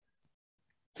image.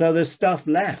 So there's stuff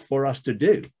left for us to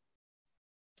do.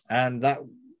 And that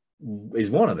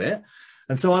is one of it.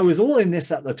 And so I was all in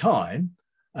this at the time.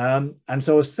 And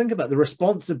so I was thinking about the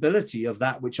responsibility of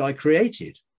that which I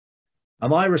created.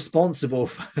 Am I responsible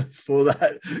for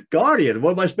that guardian?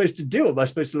 What am I supposed to do? Am I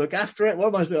supposed to look after it? What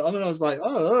am I supposed to, I mean, I was like,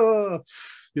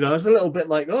 you know, it's a little bit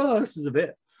like, this is a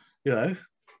bit, you know,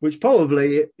 which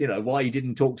probably, you know, why you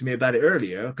didn't talk to me about it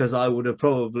earlier, because I would have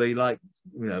probably like,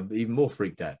 you know, even more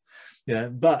freaked out, you know.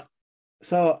 But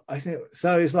so I think,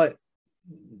 so it's like,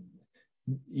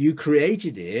 you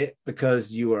created it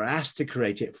because you were asked to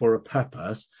create it for a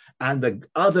purpose, and the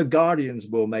other guardians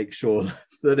will make sure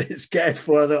that it's cared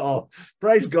for. That, oh,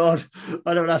 praise God,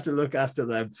 I don't have to look after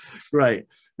them. Right,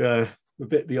 a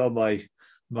bit beyond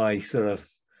my sort of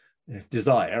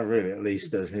desire, really, at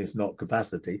least, if not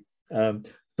capacity.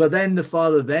 But then the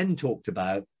Father then talked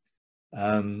about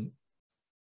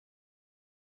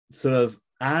sort of,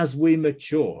 as we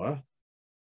mature,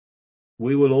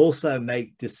 we will also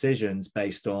make decisions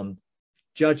based on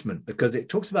judgment, because it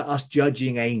talks about us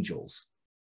judging angels.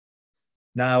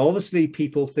 Now, obviously,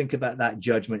 people think about that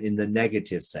judgment in the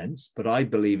negative sense, but I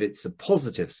believe it's a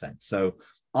positive sense. So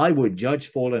I would judge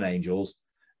fallen angels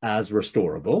as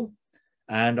restorable,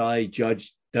 and I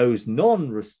judge those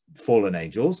non-fallen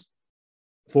angels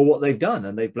for what they've done,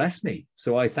 and they've blessed me.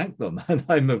 So I thank them, and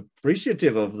I'm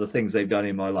appreciative of the things they've done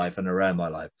in my life and around my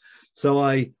life. So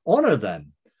I honor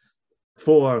them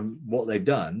for what they've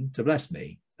done to bless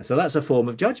me. So that's a form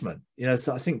of judgment. You know,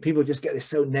 so I think people just get this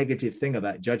so negative thing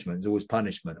about judgment. It's always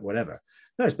punishment or whatever.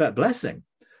 No, it's about blessing.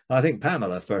 I think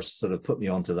Pamela first sort of put me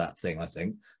onto that thing, I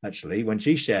think, actually, when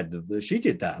she shared she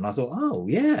did that. And I thought, oh,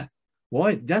 yeah,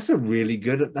 why? That's a really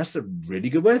good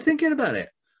way of thinking about it.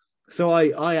 So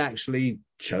I actually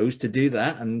chose to do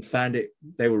that and found it,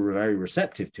 they were very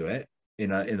receptive to it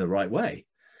in the right way.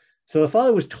 So the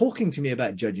Father was talking to me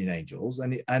about judging angels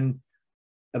and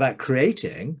about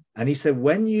creating. And he said,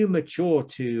 when you mature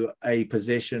to a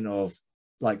position of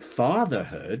like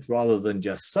fatherhood rather than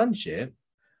just sonship,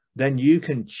 then you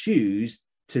can choose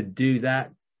to do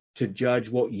that, to judge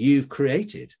what you've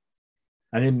created.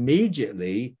 And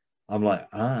immediately I'm like,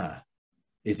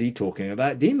 is he talking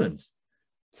about demons?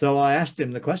 So I asked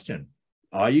him the question,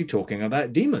 are you talking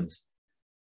about demons?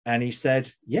 And he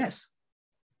said, yes.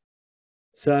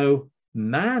 So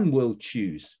man will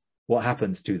choose what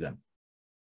happens to them.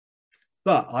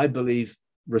 But I believe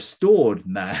restored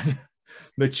man,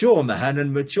 mature man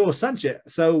and mature sonship.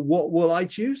 So what will I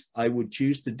choose? I would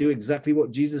choose to do exactly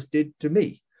what Jesus did to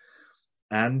me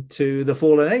and to the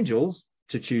fallen angels,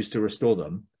 to choose to restore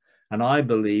them. And I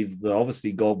believe that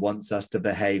obviously God wants us to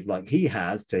behave like he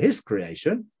has to his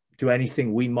creation, to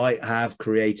anything we might have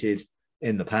created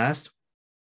in the past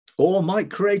or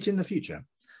might create in the future.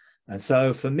 And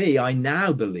so for me, I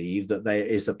now believe that there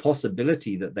is a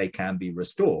possibility that they can be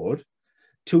restored.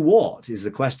 To what is the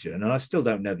question? And I still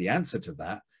don't know the answer to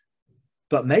that,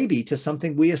 but maybe to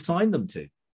something we assign them to,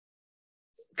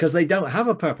 because they don't have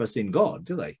a purpose in God,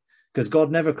 do they? Because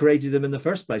God never created them in the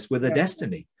first place with a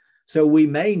destiny. So we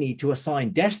may need to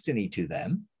assign destiny to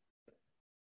them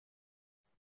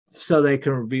so they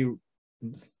can be,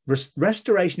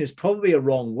 restoration is probably a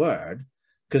wrong word,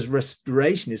 because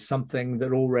restoration is something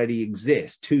that already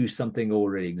exists to something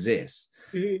already exists.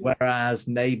 Mm-hmm. Whereas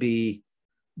maybe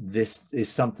this is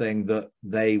something that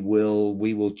we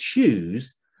will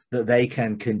choose that they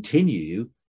can continue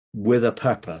with a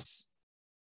purpose,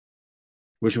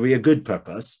 which will be a good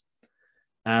purpose,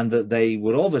 and that they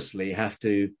would obviously have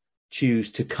to choose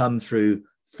to come through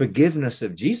forgiveness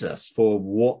of Jesus for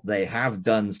what they have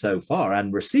done so far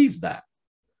and receive that,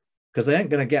 because they ain't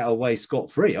going to get away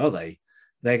scot-free, are they?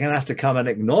 They're going to have to come and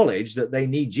acknowledge that they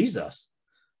need Jesus.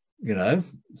 you know,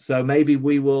 so maybe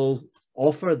we will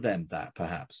offer them that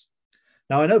perhaps.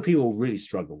 Now, I know people really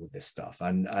struggle with this stuff,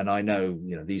 and I know,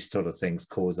 you know, these sort of things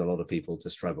cause a lot of people to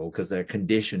struggle because they're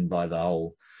conditioned by the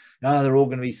whole, they're all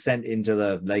going to be sent into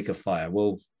the lake of fire.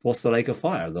 Well, what's the lake of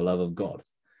fire? The love of God.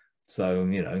 So,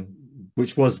 you know,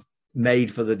 which was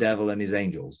made for the devil and his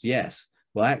angels. Yes.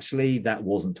 Well, actually, that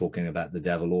wasn't talking about the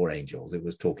devil or angels. It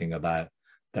was talking about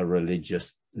the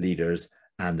religious leaders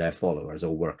and their followers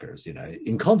or workers, you know,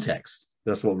 in context.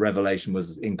 That's what Revelation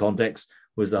was in context,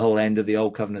 was the whole end of the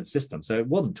old covenant system. So it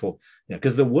wasn't talk, you know,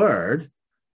 because the word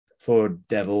for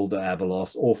devil,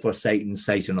 diabolos, or for Satan,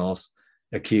 satanos,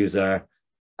 accuser,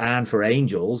 and for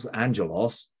angels,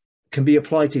 angelos, can be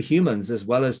applied to humans as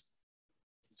well as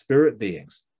spirit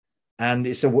beings. And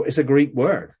it's a Greek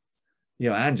word, you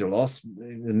know, angelos,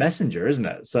 the messenger, isn't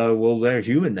it? So, well, they're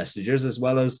human messengers as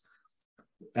well as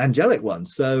angelic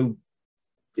ones. So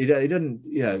it doesn't,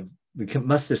 you know, we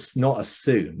must just not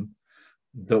assume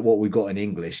that what we've got in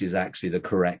English is actually the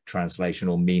correct translation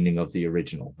or meaning of the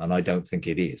original. And I don't think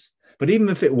it is. But even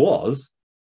if it was,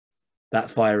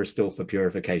 that fire is still for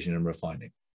purification and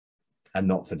refining and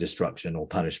not for destruction or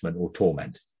punishment or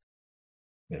torment,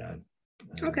 you know.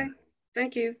 Okay,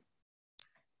 thank you.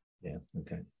 Yeah,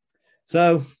 okay.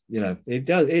 So, you know,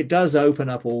 it does open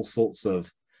up all sorts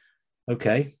of,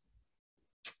 okay,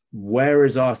 where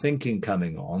is our thinking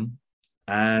coming on?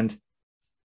 And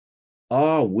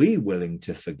are we willing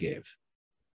to forgive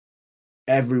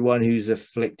everyone who's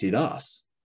afflicted us,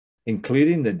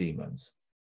 including the demons,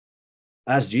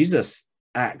 as Jesus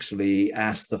actually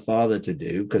asked the Father to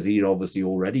do, because he'd obviously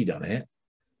already done it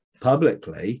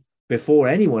publicly before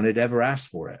anyone had ever asked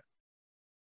for it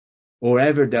or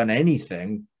ever done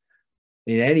anything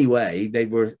in any way.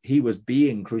 He was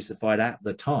being crucified at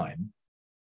the time,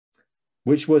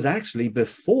 which was actually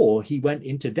before he went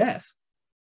into death,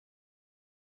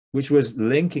 which was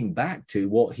linking back to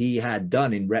what he had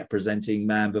done in representing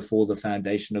man before the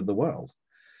foundation of the world,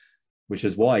 which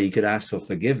is why he could ask for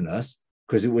forgiveness,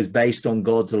 because it was based on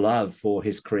God's love for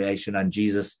his creation and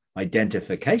Jesus'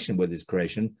 identification with his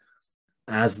creation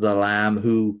as the lamb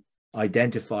who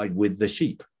identified with the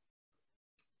sheep.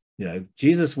 You know,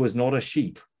 Jesus was not a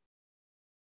sheep.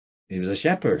 He was a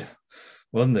shepherd,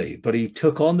 wasn't he? But he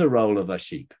took on the role of a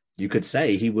sheep. You could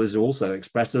say he was also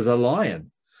expressed as a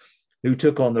lion who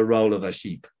took on the role of a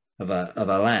sheep, of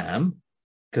a lamb,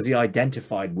 because he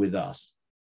identified with us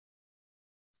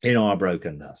in our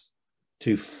brokenness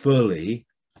to fully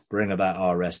bring about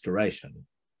our restoration.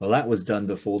 Well, that was done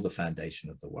before the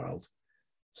foundation of the world.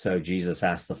 So Jesus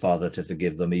asked the Father to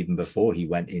forgive them even before he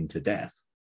went into death.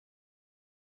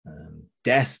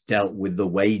 Death dealt with the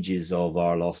wages of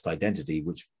our lost identity,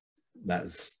 which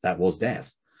that was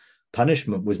death.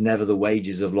 Punishment was never the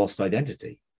wages of lost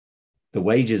identity. The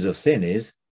wages of sin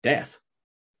is death.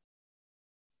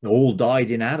 All died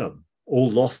in Adam.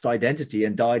 All lost identity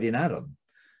and died in Adam.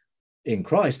 In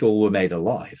Christ, all were made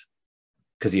alive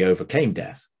because he overcame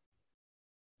death.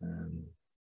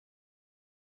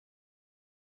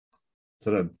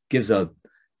 Sort of gives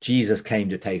Jesus came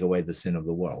to take away the sin of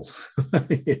the world,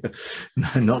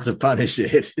 not to punish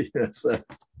it.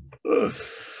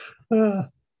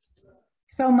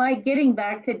 So Mike, getting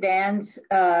back to Dan's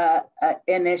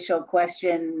initial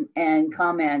question and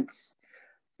comments,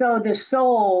 so the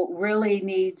soul really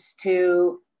needs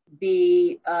to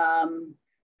be,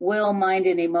 will, mind,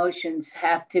 and emotions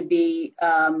have to be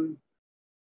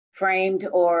framed,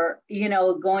 or, you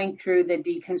know, going through the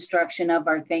deconstruction of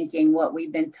our thinking, what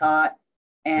we've been taught,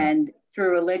 and through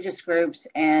religious groups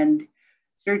and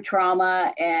through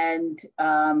trauma and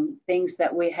things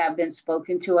that we have been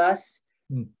spoken to us,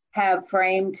 have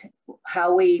framed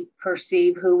how we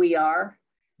perceive who we are.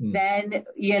 Then,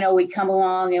 you know, we come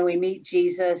along and we meet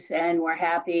Jesus and we're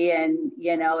happy and,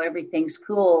 you know, everything's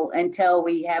cool until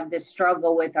we have this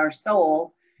struggle with our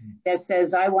soul that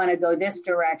says, I want to go this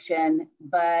direction,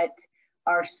 but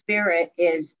our spirit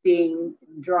is being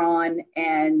drawn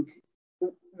and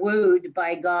wooed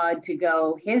by God to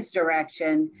go his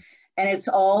direction. And it's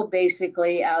all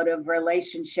basically out of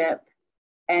relationship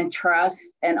and trust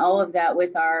and all of that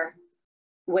with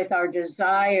our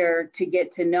desire to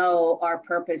get to know our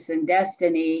purpose and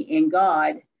destiny in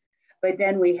God. But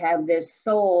then we have this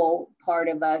soul part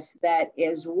of us that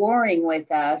is warring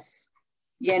with us,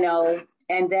 you know,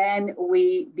 and then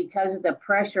we, because of the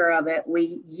pressure of it,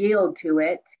 we yield to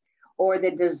it, or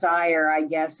the desire, I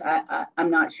guess, I'm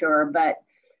not sure. But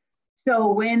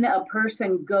so when a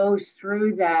person goes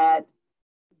through that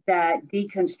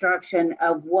deconstruction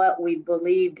of what we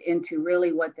believed into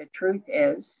really what the truth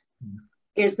is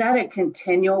that a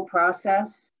continual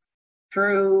process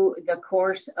through the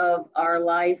course of our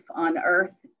life on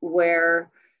earth where,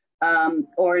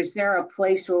 or is there a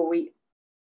place where we,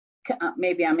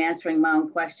 maybe I'm answering my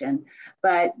own question,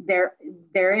 but there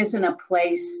isn't a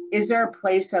place, is there a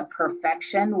place of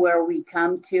perfection where we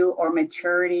come to, or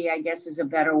maturity, I guess is a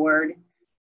better word,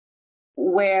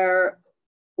 where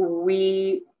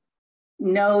we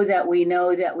know that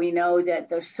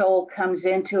the soul comes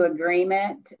into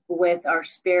agreement with our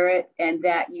spirit and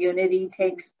that unity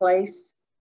takes place?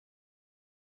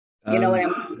 You know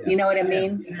what I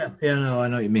mean? Yeah, no, I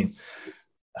know what you mean.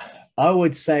 I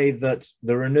would say that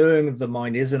the renewing of the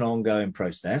mind is an ongoing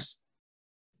process,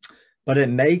 but it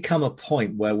may come a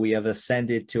point where we have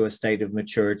ascended to a state of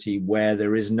maturity where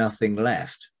there is nothing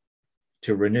left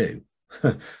to renew.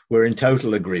 We're in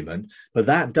total agreement, but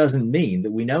that doesn't mean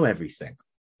that we know everything.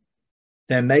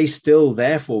 There may still,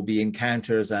 therefore, be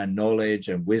encounters and knowledge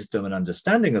and wisdom and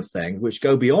understanding of things which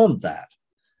go beyond that,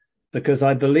 because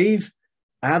I believe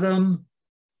Adam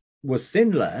was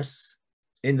sinless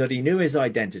in that he knew his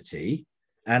identity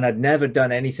and had never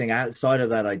done anything outside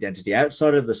of that identity,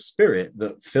 outside of the spirit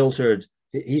that filtered.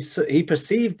 He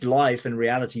perceived life and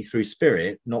reality through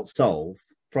spirit, not soul,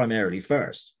 primarily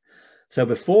first. So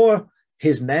before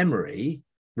his memory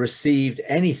received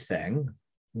anything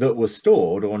that was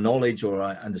stored, or knowledge or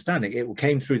understanding, it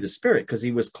came through the spirit, because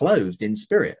he was clothed in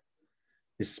spirit.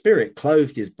 His spirit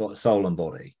clothed his soul and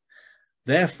body.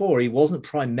 Therefore, he wasn't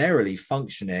primarily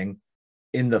functioning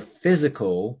in the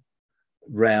physical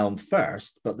realm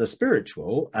first, but the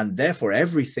spiritual, and therefore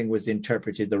everything was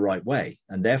interpreted the right way,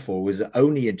 and therefore was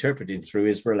only interpreted through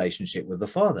his relationship with the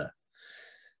Father.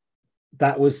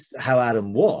 That was how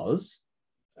Adam was,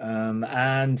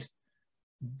 and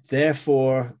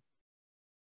therefore,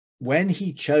 when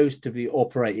he chose to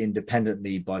operate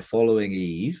independently by following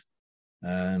Eve,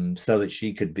 so that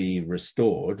she could be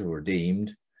restored or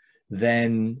redeemed,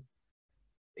 then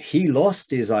he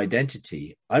lost his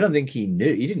identity. I don't think he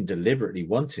knew, he didn't deliberately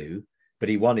want to, but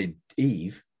he wanted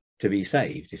Eve to be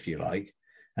saved, if you like.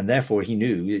 And therefore he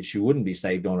knew that she wouldn't be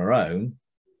saved on her own.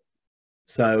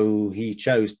 So he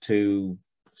chose to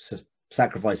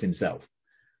sacrifice himself,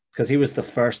 because he was the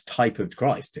first type of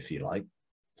Christ, if you like.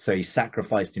 So he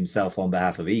sacrificed himself on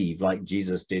behalf of Eve, like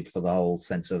Jesus did for the whole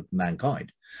sense of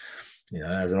mankind,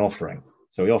 as an offering.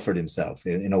 So he offered himself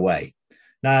in a way.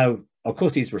 Now, of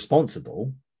course, he's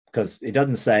responsible, because it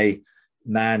doesn't say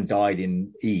man died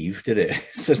in Eve, did it?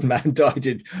 It says man died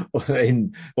in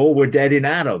or we're dead in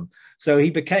Adam. So he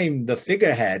became the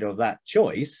figurehead of that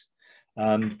choice.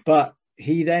 But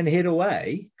he then hid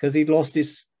away because he lost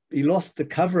the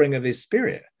covering of his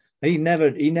spirit. He never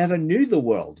knew the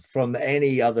world from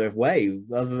any other way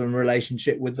other than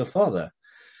relationship with the Father.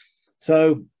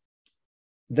 So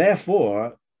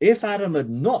therefore, if Adam had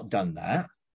not done that,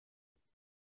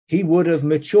 he would have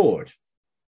matured.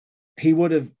 He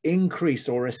would have increased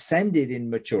or ascended in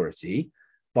maturity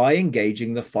by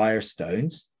engaging the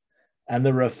firestones and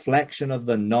the reflection of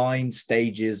the 9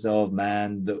 stages of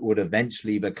man that would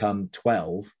eventually become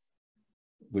 12,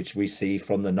 which we see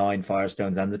from the 9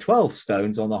 firestones and the 12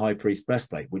 stones on the high priest's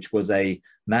breastplate, which was a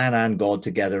man and God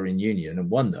together in union and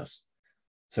oneness.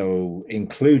 So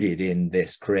included in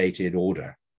this created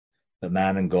order, that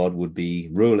man and God would be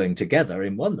ruling together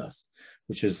in oneness,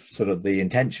 which is sort of the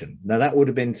intention. Now, that would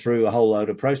have been through a whole load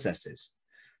of processes.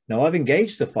 Now, I've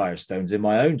engaged the firestones in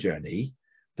my own journey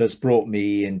that's brought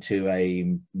me into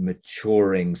a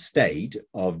maturing state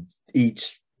of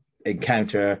each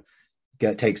encounter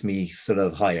takes me sort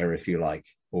of higher, if you like,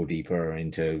 or deeper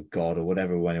into God, or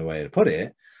whatever way to put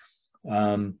it.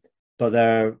 But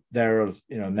there are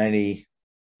many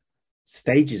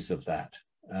stages of that.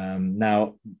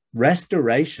 Now,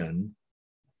 restoration,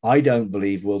 I don't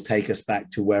believe, will take us back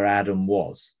to where Adam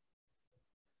was.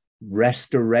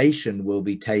 Restoration will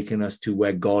be taking us to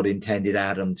where God intended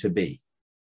Adam to be,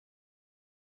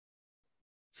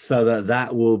 so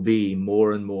that will be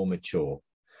more and more mature.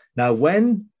 Now,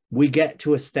 when we get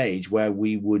to a stage where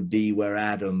we would be where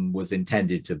Adam was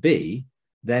intended to be,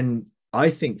 then I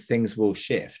think things will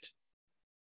shift.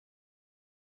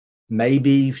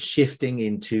 Maybe shifting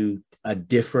into a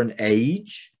different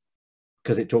age,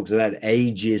 because it talks about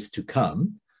ages to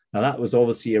come. Now, that was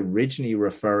obviously originally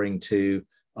referring to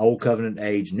Old Covenant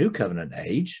age, New Covenant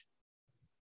age.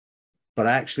 But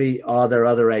actually, are there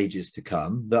other ages to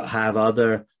come that have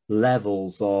other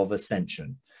levels of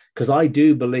ascension? Because I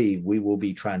do believe we will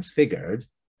be transfigured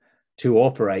to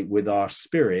operate with our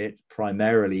spirit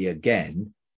primarily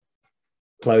again,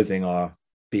 clothing our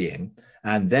being,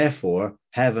 and therefore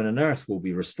heaven and earth will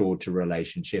be restored to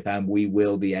relationship, and we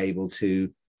will be able to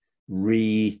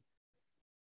reconnect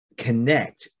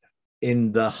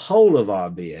in the whole of our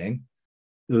being,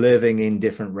 living in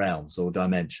different realms or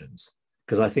dimensions.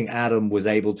 Because I think Adam was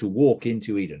able to walk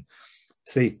into Eden.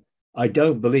 See, I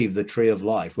don't believe the tree of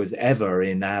life was ever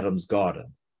in Adam's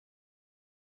garden.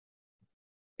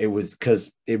 It was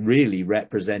because it really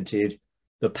represented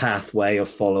the pathway of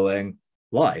following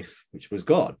life, which was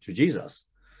God, to Jesus.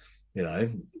 You know,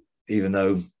 even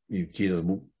though Jesus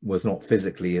was not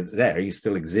physically there, he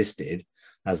still existed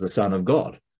as the Son of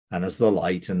God and as the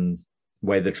light and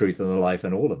way, the truth, and the life,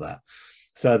 and all of that.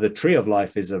 So the tree of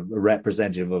life is a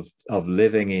representative of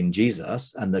living in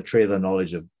Jesus, and the tree of the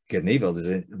knowledge of good and evil is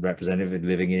a representative of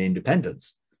living in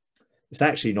independence. It's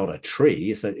actually not a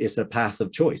tree, it's a path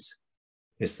of choice.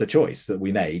 It's the choice that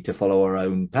we made to follow our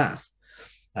own path.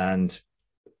 And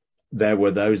there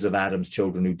were those of Adam's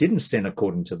children who didn't sin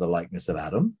according to the likeness of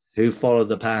Adam, who followed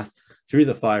the path through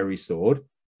the fiery sword,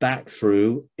 back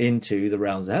through into the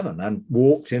realms of heaven, and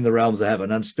walked in the realms of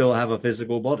heaven and still have a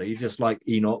physical body, just like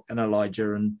Enoch and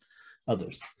Elijah and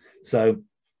others. So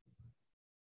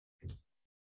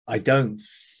I don't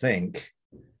think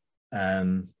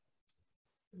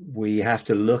we have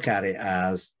to look at it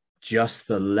as just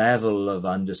the level of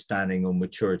understanding or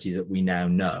maturity that we now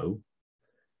know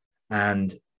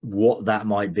and what that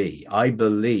might be. I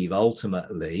believe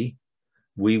ultimately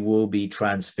we will be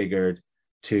transfigured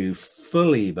to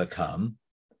fully become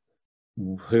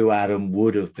who Adam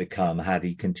would have become had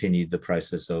he continued the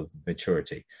process of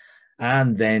maturity.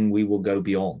 And then we will go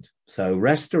beyond. So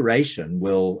restoration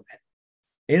will,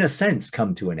 in a sense,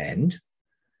 come to an end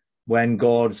when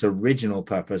God's original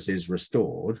purpose is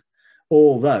restored,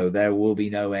 although there will be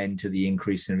no end to the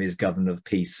increase in his government of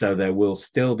peace. So there will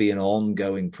still be an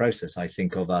ongoing process, I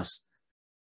think, of us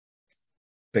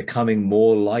becoming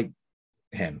more like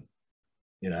him.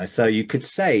 You know, so you could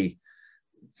say,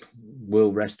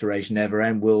 will restoration ever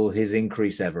end? Will his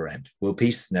increase ever end? Will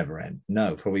peace never end?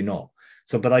 No, probably not.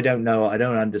 So, but I don't know, I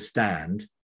don't understand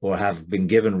or have been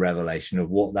given revelation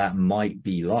of what that might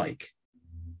be like.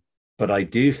 But I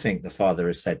do think the Father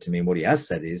has said to me, and what he has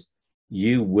said is,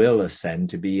 you will ascend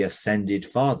to be ascended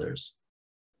fathers.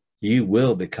 You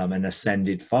will become an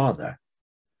ascended father,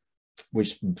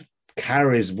 which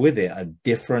carries with it a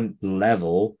different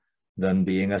level than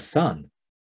being a son.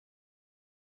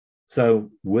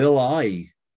 So will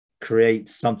I create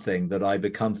something that I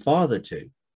become father to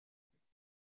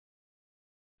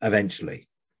eventually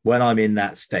when I'm in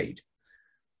that state?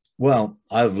 Well,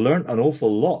 I've learned an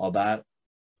awful lot about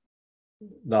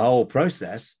the whole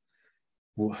process.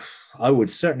 I would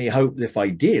certainly hope if I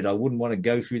did, I wouldn't want to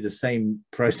go through the same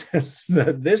process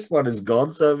that this one has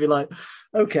gone. So I'd be like,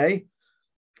 okay,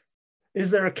 is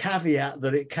there a caveat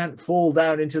that it can't fall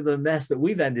down into the mess that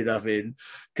we've ended up in?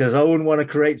 Because I wouldn't want to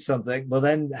create something. Well,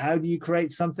 then how do you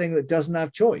create something that doesn't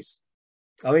have choice?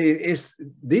 I mean,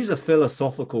 these are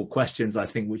philosophical questions, I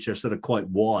think, which are sort of quite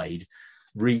wide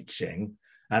reaching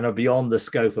and are beyond the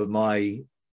scope of my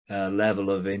level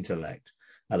of intellect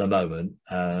at the moment,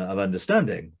 of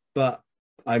understanding. But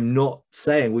I'm not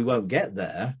saying we won't get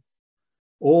there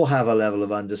or have a level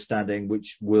of understanding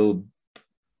which will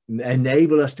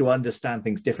enable us to understand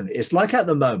things differently. It's like at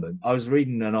the moment, I was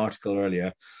reading an article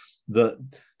earlier that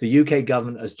the UK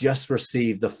government has just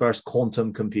received the first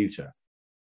quantum computer.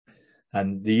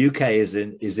 And the UK is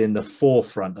in the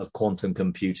forefront of quantum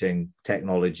computing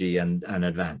technology and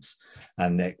advance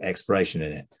and exploration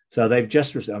in it. So they've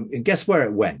just guess where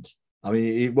it went. I mean,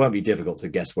 it won't be difficult to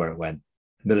guess where it went.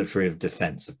 Ministry of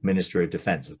Defense,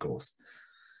 of course.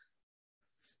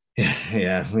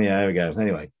 Yeah, there we go.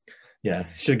 Anyway, yeah,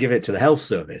 should give it to the health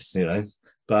service, you know,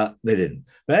 but they didn't.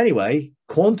 But anyway,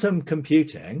 quantum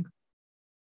computing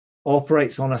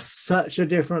operates on such a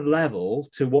different level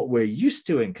to what we're used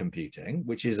to in computing,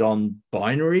 which is on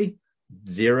binary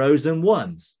zeros and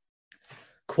ones.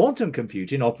 Quantum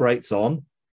computing operates on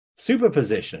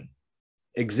superposition,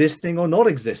 existing or not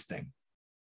existing,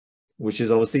 which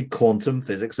is obviously quantum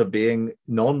physics of being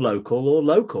non-local or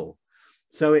local.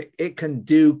 So it can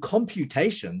do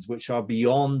computations which are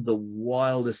beyond the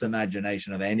wildest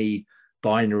imagination of any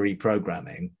binary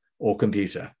programming or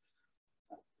computer.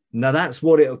 Now, that's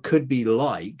what it could be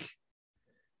like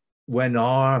when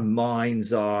our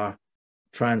minds are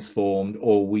transformed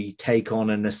or we take on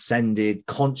an ascended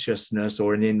consciousness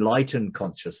or an enlightened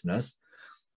consciousness,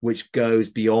 which goes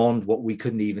beyond what we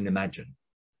couldn't even imagine.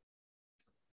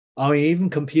 I mean, even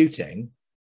computing,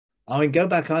 I mean, go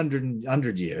back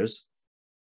 100 years,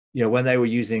 you know, when they were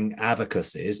using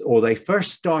abacuses, or they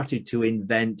first started to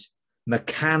invent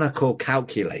mechanical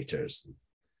calculators.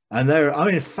 And they're, I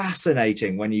mean,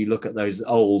 fascinating when you look at those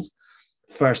old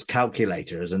first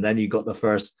calculators, and then you got the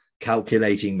first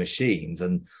calculating machines.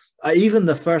 And even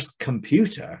the first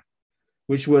computer,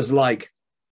 which was like,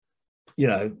 you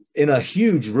know, in a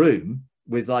huge room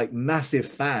with like massive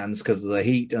fans because of the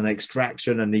heat and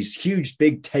extraction and these huge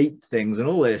big tape things and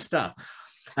all this stuff.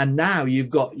 And now you've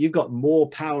got more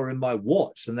power in my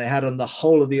watch than they had on the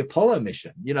whole of the Apollo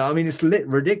mission. You know, I mean, it's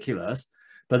ridiculous,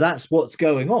 but that's what's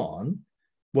going on.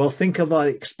 Well, think of our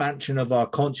expansion of our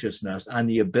consciousness and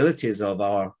the abilities of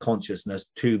our consciousness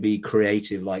to be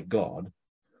creative like God.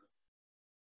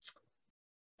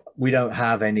 We don't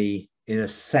have any, in a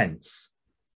sense,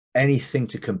 anything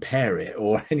to compare it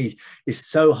or any. It's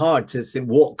so hard to think,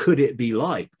 what could it be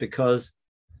like? Because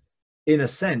in a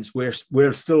sense,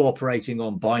 we're still operating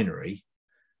on binary,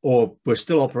 or we're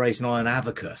still operating on an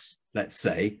abacus, let's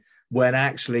say, when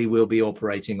actually we'll be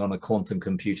operating on a quantum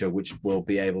computer, which will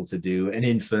be able to do an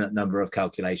infinite number of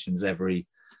calculations every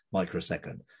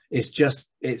microsecond. It's just,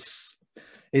 it's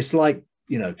like,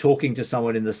 you know, talking to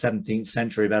someone in the 17th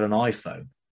century about an iPhone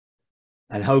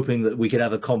and hoping that we could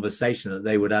have a conversation that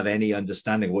they would have any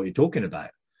understanding of what you're talking about.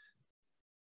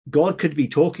 God could be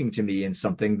talking to me in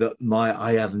something that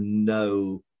I have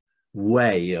no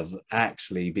way of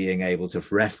actually being able to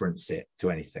reference it to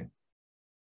anything.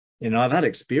 You know, I've had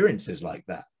experiences like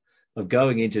that, of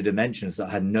going into dimensions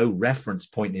that had no reference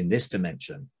point in this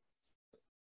dimension.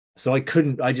 So I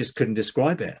just couldn't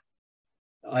describe it.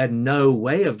 I had no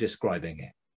way of describing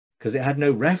it because it had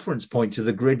no reference point to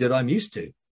the grid that I'm used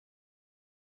to.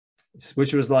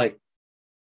 Which was like,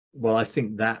 well, I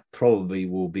think that probably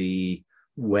will be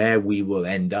where we will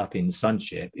end up in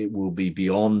sonship. It will be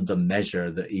beyond the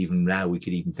measure that even now we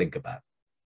could even think about.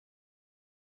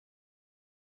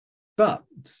 But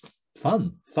it's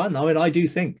fun. I mean, I do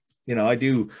think, you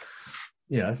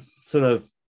know, sort of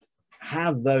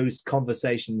have those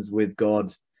conversations with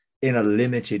God in a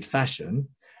limited fashion.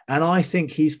 And I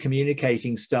think he's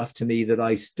communicating stuff to me that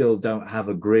I still don't have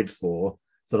a grid for,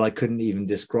 that I couldn't even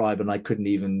describe and I couldn't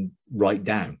even write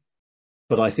down.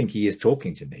 But I think he is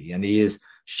talking to me and he is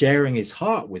sharing his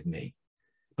heart with me,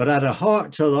 but at a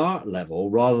heart-to-heart level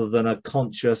rather than a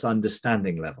conscious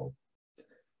understanding level.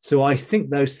 So I think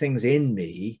those things in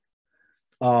me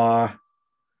are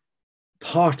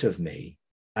part of me.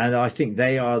 And I think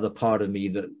they are the part of me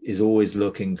that is always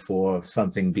looking for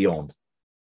something beyond.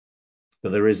 That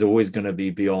there is always going to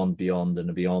be beyond, and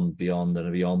a beyond, and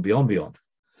a beyond.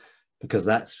 Because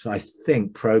that's, I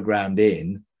think, programmed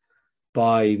in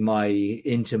by my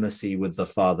intimacy with the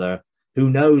Father,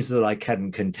 who knows that I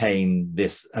can contain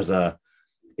this as a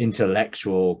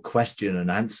intellectual question and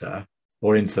answer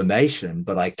or information,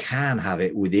 but I can have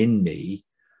it within me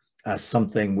as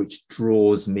something which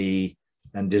draws me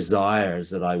and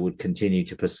desires that I would continue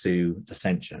to pursue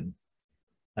ascension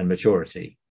and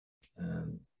maturity.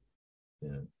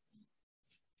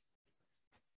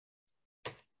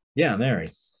 Yeah,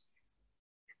 Mary.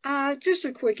 Just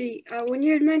a quickie. When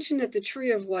you had mentioned that the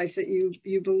tree of life, that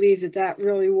you believe that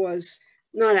really was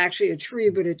not actually a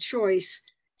tree, but a choice,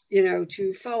 you know,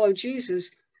 to follow Jesus.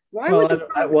 Why would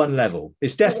at one level,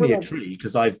 it's definitely a tree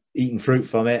because I've eaten fruit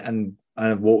from it and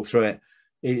I've walked through it.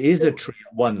 It is a tree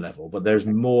at one level, but there's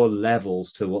more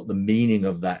levels to what the meaning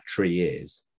of that tree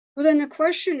is. Well, then the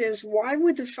question is, why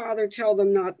would the Father tell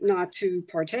them not to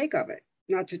partake of it,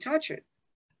 not to touch it?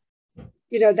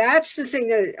 You know, that's the thing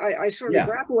that I sort of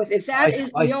grapple with. If that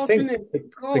is the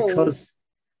ultimate goal.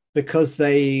 Because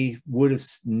they would have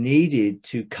needed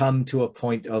to come to a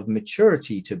point of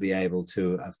maturity to be able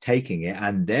to have taken it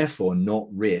and therefore not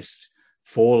risk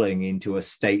falling into a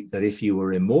state that if you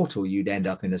were immortal, you'd end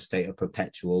up in a state of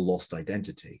perpetual lost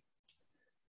identity.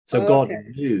 So God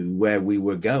knew where we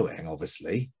were going,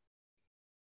 obviously,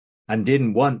 and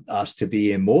didn't want us to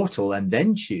be immortal and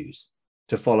then choose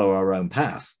to follow our own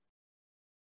path.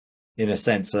 In a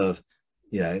sense of,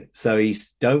 you know, so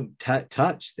he's don't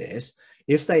touch this.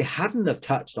 If they hadn't have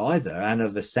touched either and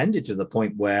have ascended to the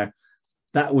point where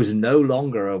that was no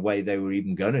longer a way they were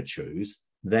even going to choose,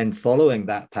 then following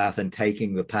that path and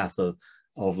taking the path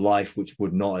of life, which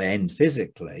would not end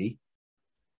physically,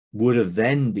 would have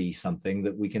then be something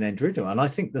that we can enter into. And I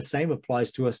think the same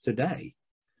applies to us today.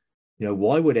 You know,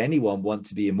 why would anyone want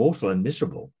to be immortal and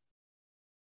miserable?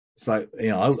 It's like, you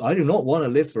know, I do not want to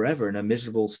live forever in a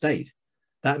miserable state.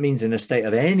 That means in a state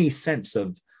of any sense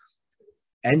of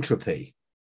entropy,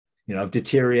 you know, of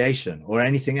deterioration or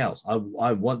anything else. I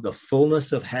want the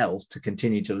fullness of health to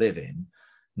continue to live in,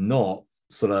 not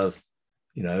sort of,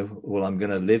 you know, well, I'm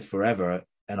going to live forever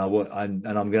and I'm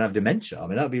going to have dementia. I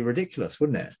mean, that'd be ridiculous,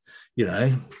 wouldn't it? You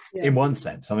know, in one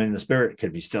sense. I mean, the spirit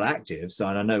could be still active. So,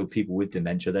 and I know people with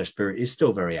dementia, their spirit is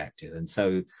still very active. And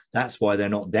so that's why they're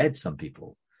not dead, some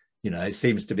people. You know, it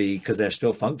seems to be because they're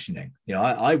still functioning. You know,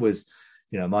 I was,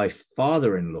 you know, my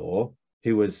father-in-law,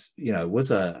 who was, you know,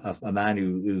 was a man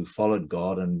who followed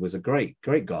God and was a great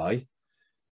guy.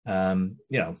 You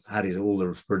know, had his all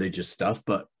the religious stuff,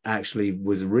 but actually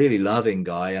was a really loving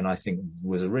guy, and I think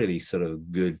was a really sort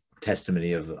of good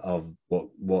testimony of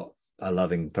what a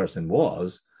loving person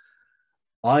was.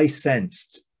 I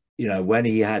sensed, you know, when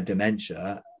he had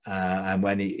dementia and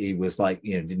when he was like,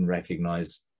 you know, didn't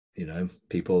recognize, you know,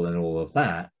 people and all of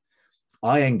that,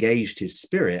 I engaged his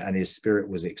spirit, and his spirit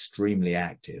was extremely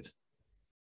active.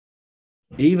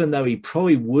 Even though he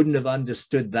probably wouldn't have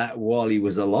understood that while he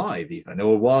was alive, even,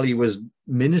 or while he was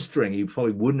ministering, he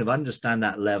probably wouldn't have understood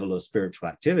that level of spiritual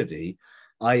activity.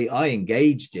 I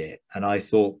engaged it, and I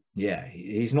thought, yeah,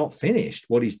 he's not finished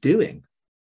what he's doing,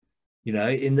 you know,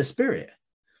 in the spirit.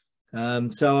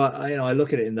 So I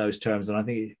look at it in those terms, and I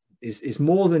think it's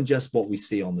more than just what we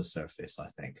see on the surface, I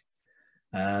think.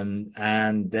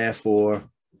 And therefore,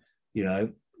 you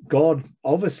know, God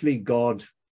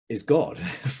is God.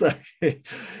 So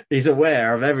he's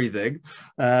aware of everything,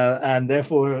 and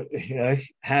therefore, you know,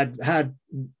 had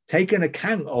taken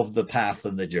account of the path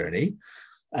and the journey.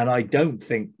 And I don't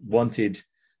think wanted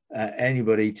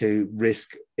anybody to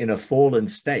risk in a fallen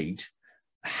state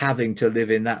having to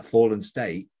live in that fallen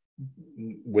state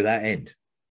without end,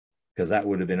 because that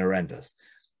would have been horrendous.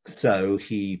 So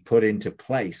he put into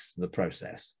place the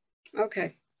process.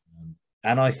 Okay.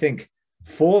 And I think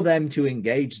for them to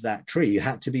engage that tree, you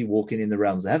had to be walking in the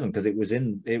realms of heaven, because it was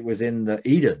in the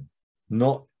Eden,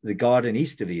 not the garden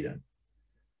east of Eden.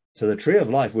 So the tree of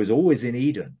life was always in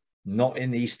Eden, not in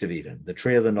the east of Eden. The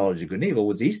tree of the knowledge of good and evil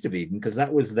was east of Eden, because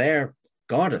that was their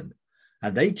garden,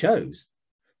 and they chose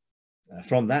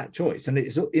from that choice. And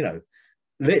it's, you know,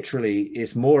 literally,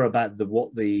 it's more about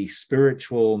what the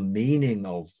spiritual meaning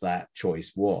of that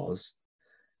choice was,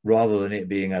 rather than it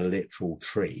being a literal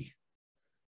tree.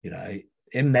 You know,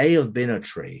 it may have been a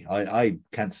tree. I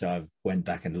can't say I've went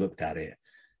back and looked at it,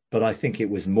 but I think it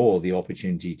was more the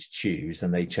opportunity to choose,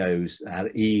 and they chose.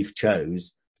 Eve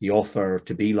chose the offer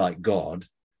to be like God,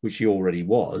 which she already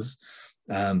was,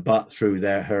 but through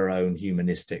her own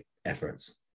humanistic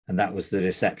efforts. And that was the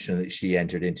deception that she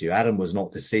entered into. Adam was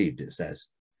not deceived, it says.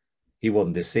 He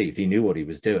wasn't deceived. He knew what he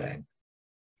was doing.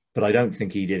 But I don't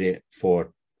think he did it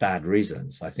for bad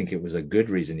reasons. I think it was a good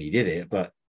reason he did it,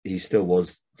 but he still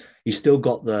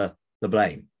got the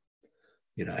blame,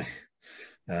 you know.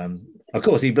 Of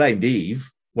course, he blamed Eve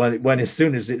when as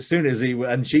soon as he,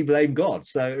 and she blamed God.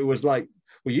 So it was like,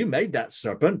 well, you made that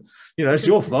serpent, you know, it's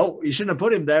your fault. You shouldn't have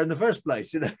put him there in the first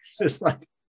place, you know. It's just like,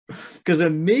 because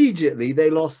immediately they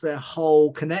lost their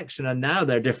whole connection, and now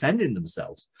they're defending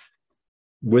themselves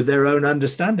with their own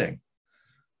understanding,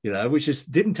 you know, which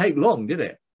didn't take long, did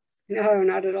it? No,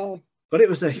 not at all. But it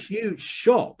was a huge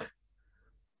shock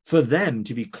for them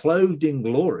to be clothed in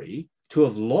glory, to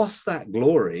have lost that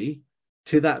glory,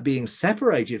 to that being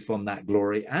separated from that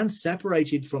glory and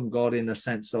separated from God in the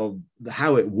sense of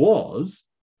how it was.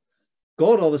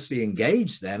 God obviously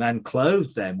engaged them and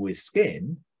clothed them with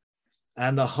skin,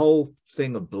 and the whole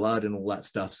thing of blood and all that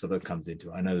stuff sort of comes into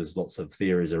it. I know there's lots of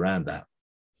theories around that.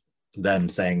 Them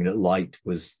saying that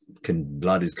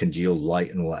blood is congealed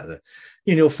light and all that.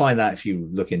 You know, you'll find that if you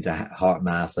look into heart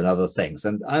math and other things.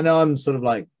 And I know I'm sort of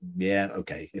like, yeah,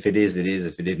 okay, if it is, it is.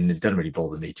 If it didn't, it doesn't really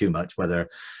bother me too much whether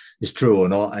it's true or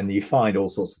not. And you find all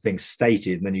sorts of things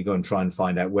stated, and then you go and try and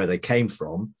find out where they came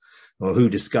from, or who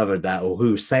discovered that, or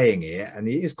who's saying it. And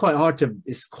it's quite hard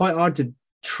to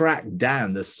track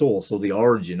down the source or the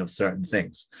origin of certain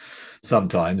things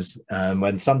sometimes,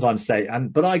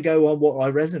 but I go on what I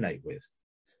resonate with.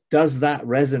 Does that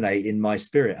resonate in my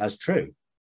spirit as true?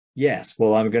 Yes.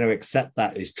 Well, I'm going to accept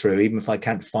that is true, even if I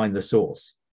can't find the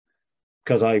source,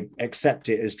 because I accept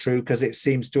it as true because it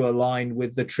seems to align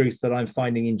with the truth that I'm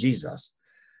finding in Jesus.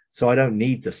 So I don't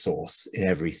need the source in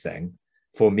everything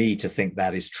for me to think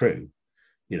that is true.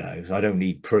 You know, I don't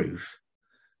need proof,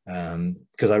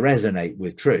 because I resonate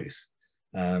with truth.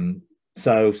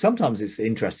 So sometimes it's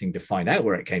interesting to find out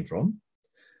where it came from,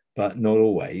 but not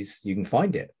always you can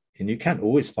find it. And you can't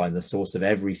always find the source of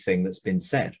everything that's been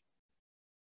said.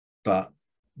 But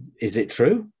is it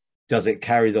true? Does it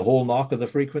carry the hallmark of the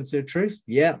frequency of truth?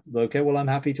 Yeah. Okay, well, I'm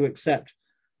happy to accept,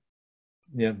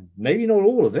 you know, maybe not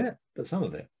all of it, but some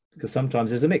of it, because sometimes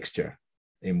there's a mixture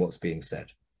in what's being said.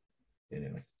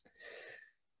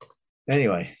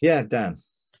 Anyway, yeah, Dan.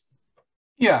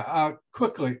 Yeah,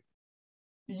 quickly.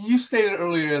 You stated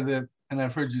earlier that, and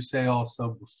I've heard you say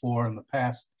also before in the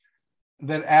past,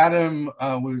 that Adam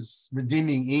was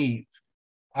redeeming Eve.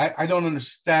 I don't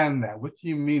understand that. What do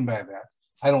you mean by that?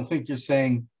 I don't think you're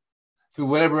saying through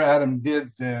whatever Adam did,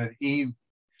 that Eve.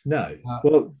 No.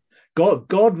 Well,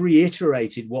 God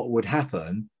reiterated what would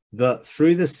happen, that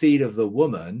through the seed of the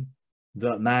woman,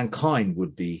 that mankind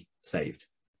would be saved.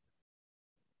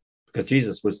 Because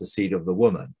Jesus was the seed of the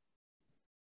woman.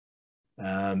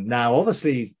 Now,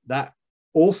 obviously, that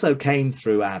also came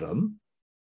through Adam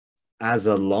as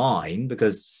a line,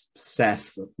 because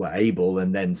Seth, well, Abel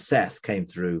and then Seth came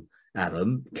through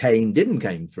Adam. Cain didn't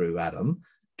came through Adam.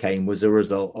 Cain was a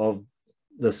result of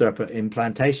the serpent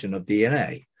implantation of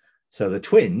DNA. So the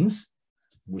twins,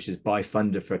 which is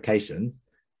bifundifrication,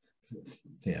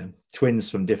 twins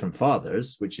from different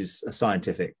fathers, which is a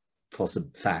scientific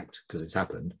possible fact because it's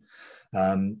happened.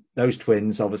 Those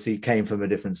twins obviously came from a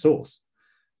different source.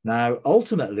 Now,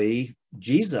 ultimately,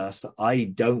 Jesus, I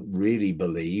don't really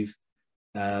believe,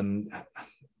 had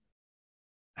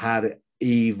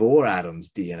Eve or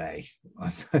Adam's DNA. I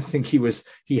think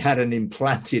he had an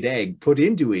implanted egg put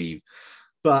into Eve,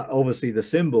 but obviously the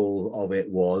symbol of it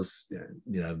was,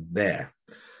 there.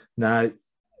 Now,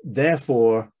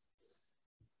 therefore,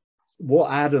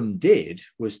 what Adam did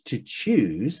was to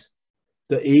choose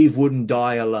that Eve wouldn't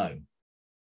die alone,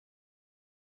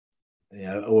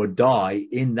 or die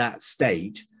in that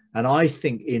state. And I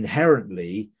think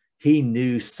inherently he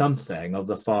knew something of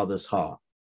the Father's heart.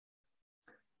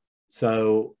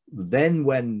 So then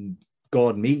when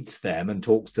God meets them and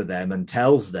talks to them and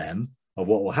tells them of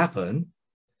what will happen,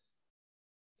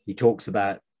 he talks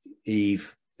about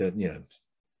Eve,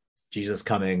 Jesus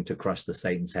coming to crush the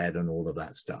Satan's head and all of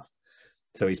that stuff.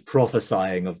 So he's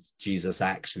prophesying of Jesus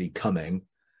actually coming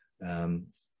in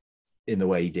the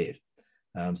way he did.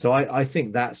 So I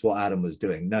think that's what Adam was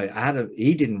doing. No,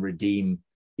 he didn't redeem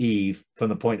Eve from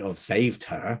the point of saved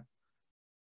her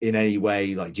in any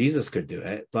way like Jesus could do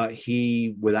it, but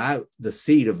without the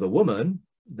seed of the woman,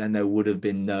 then there would have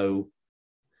been no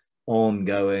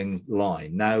ongoing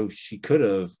line. Now, she could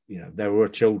have, there were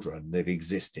children that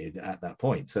existed at that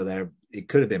point, so it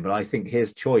could have been, but I think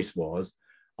his choice was,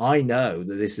 I know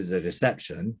that this is a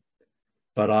deception,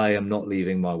 but I am not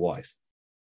leaving my wife.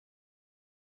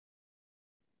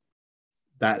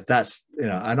 That's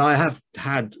and I have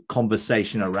had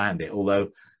conversation around it, although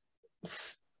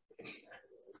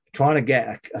trying to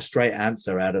get a straight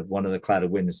answer out of one of the cloud of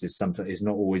witnesses sometimes is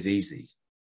not always easy,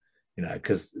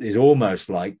 because it's almost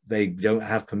like they don't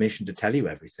have permission to tell you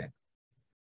everything.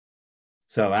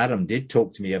 So Adam did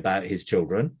talk to me about his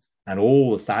children and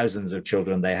all the thousands of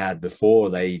children they had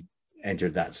before they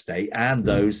entered that state, and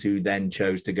those who then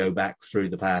chose to go back through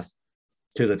the path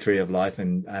to the tree of life,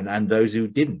 and those who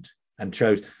didn't, and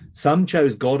some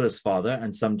chose God as father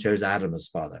and some chose Adam as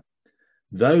father.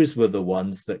 Those were the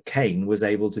ones that Cain was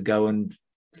able to go and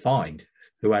find,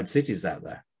 who had cities out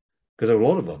there, because there were a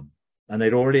lot of them and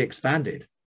they'd already expanded.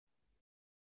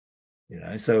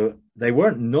 So they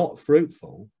weren't not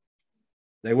fruitful.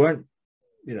 They weren't,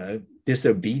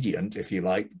 disobedient, if you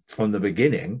like, from the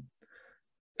beginning,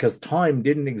 because time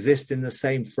didn't exist in the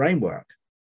same framework.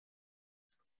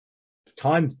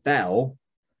 Time fell.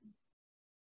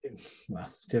 Well,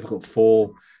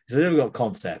 it's a difficult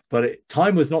concept, but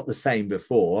time was not the same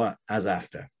before as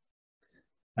after.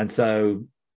 And so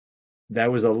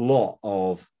there was a lot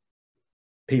of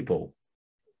people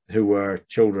who were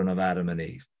children of Adam and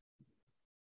Eve.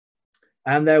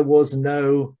 And there was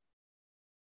no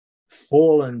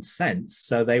fallen sense,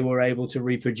 so they were able to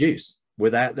reproduce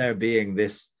without there being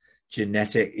this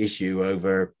genetic issue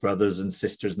over brothers and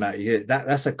sisters.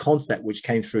 That's a concept which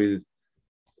came through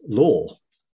law.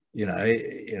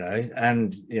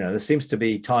 And there seems to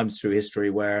be times through history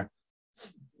where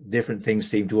different things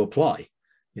seem to apply.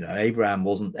 Abraham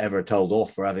wasn't ever told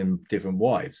off for having different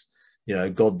wives.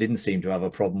 God didn't seem to have a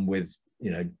problem with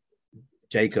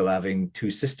Jacob having two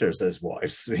sisters as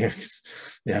wives. I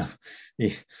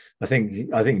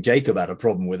think Jacob had a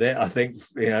problem with it. I think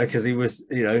because he was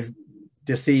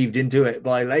deceived into it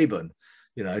by Laban,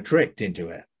 tricked into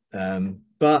it.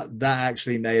 But that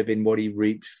actually may have been what he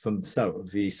reaped from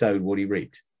he sowed what he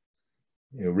reaped.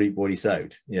 Reaped what he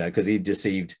sowed. Because he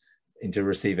deceived into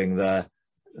receiving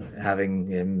having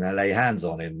him lay hands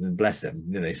on him and bless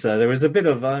him. So there was a bit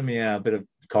of a bit of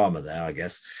karma there, I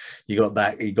guess. He got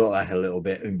back a little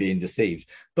bit in being deceived.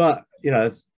 But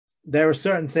there are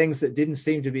certain things that didn't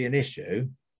seem to be an issue,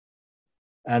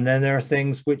 and then there are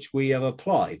things which we have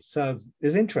applied. So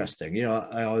it's interesting.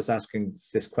 I was asking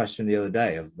this question the other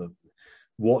day of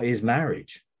what is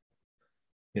marriage?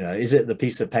 Is it the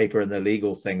piece of paper and the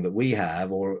legal thing that we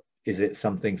have, or is it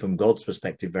something from God's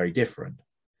perspective very different?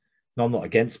 No, I'm not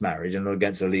against marriage and not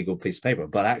against a legal piece of paper,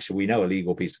 but actually we know a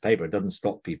legal piece of paper doesn't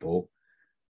stop people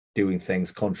doing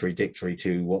things contradictory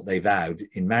to what they vowed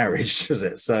in marriage, does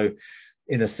it? So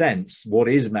in a sense, what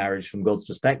is marriage from God's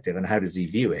perspective, and how does he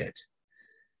view it?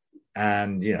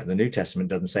 And, you know, the New Testament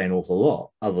doesn't say an awful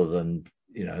lot other than,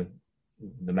 you know,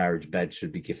 the marriage bed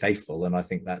should be faithful. And I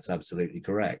think that's absolutely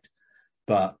correct.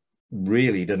 But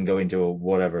really doesn't go into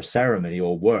whatever ceremony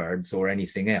or words or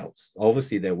anything else.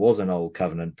 Obviously, there was an old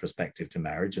covenant perspective to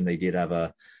marriage, and they did have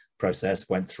a process,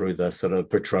 went through the sort of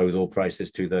betrothal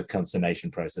process to the consummation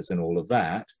process and all of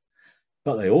that.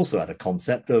 But they also had a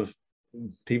concept of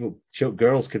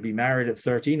girls could be married at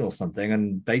 13 or something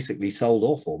and basically sold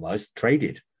off, almost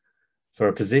traded for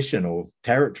a position or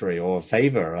territory or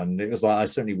favor. And it was like, I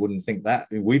certainly wouldn't think that.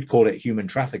 We'd call it human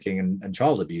trafficking and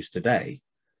child abuse today.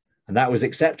 And that was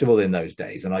acceptable in those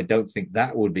days. And I don't think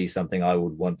that would be something I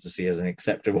would want to see as an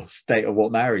acceptable state of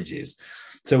what marriage is.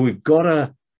 So you've got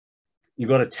to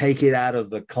take it out of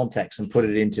the context and put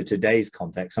it into today's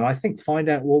context. And I think find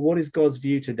out, well, what is God's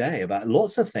view today about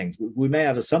lots of things we may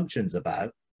have assumptions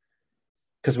about,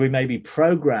 because we may be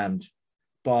programmed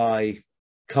by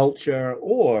culture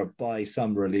or by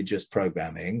some religious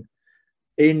programming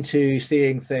into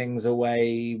seeing things a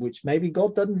way which maybe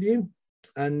God doesn't view,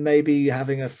 and maybe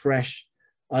having a fresh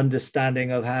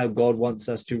understanding of how God wants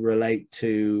us to relate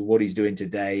to what he's doing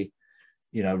today,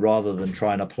 you know, rather than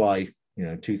try and apply, you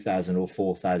know, 2,000 or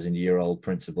 4,000 year old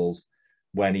principles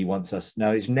when he wants us.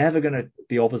 No, it's never going to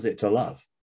be opposite to love.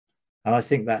 And I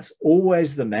think that's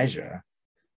always the measure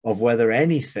of whether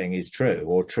anything is true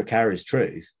or carries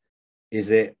truth.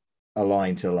 Is it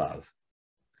aligned to love?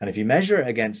 And if you measure it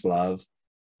against love,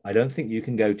 I don't think you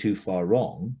can go too far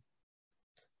wrong,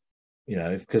 you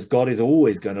know, because God is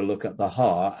always going to look at the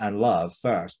heart and love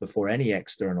first before any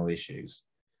external issues.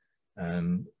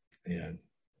 You know,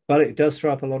 but it does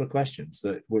throw up a lot of questions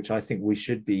which I think we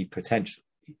should be potentially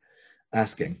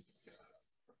asking.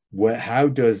 How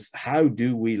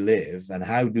do we live, and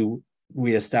how do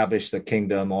we establish the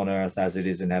kingdom on earth as it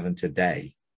is in heaven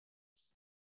today?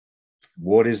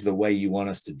 What is the way you want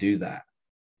us to do that?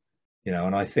 You know,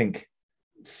 and I think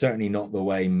it's certainly not the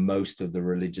way most of the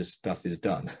religious stuff is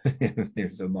done,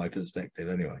 from my perspective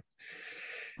anyway.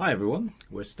 Hi everyone,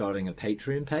 we're starting a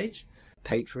Patreon page,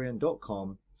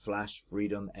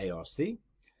 patreon.com/freedomarc,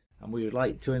 and we would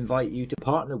like to invite you to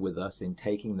partner with us in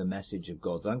taking the message of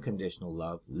God's unconditional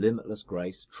love, limitless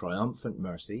grace, triumphant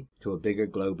mercy to a bigger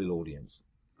global audience.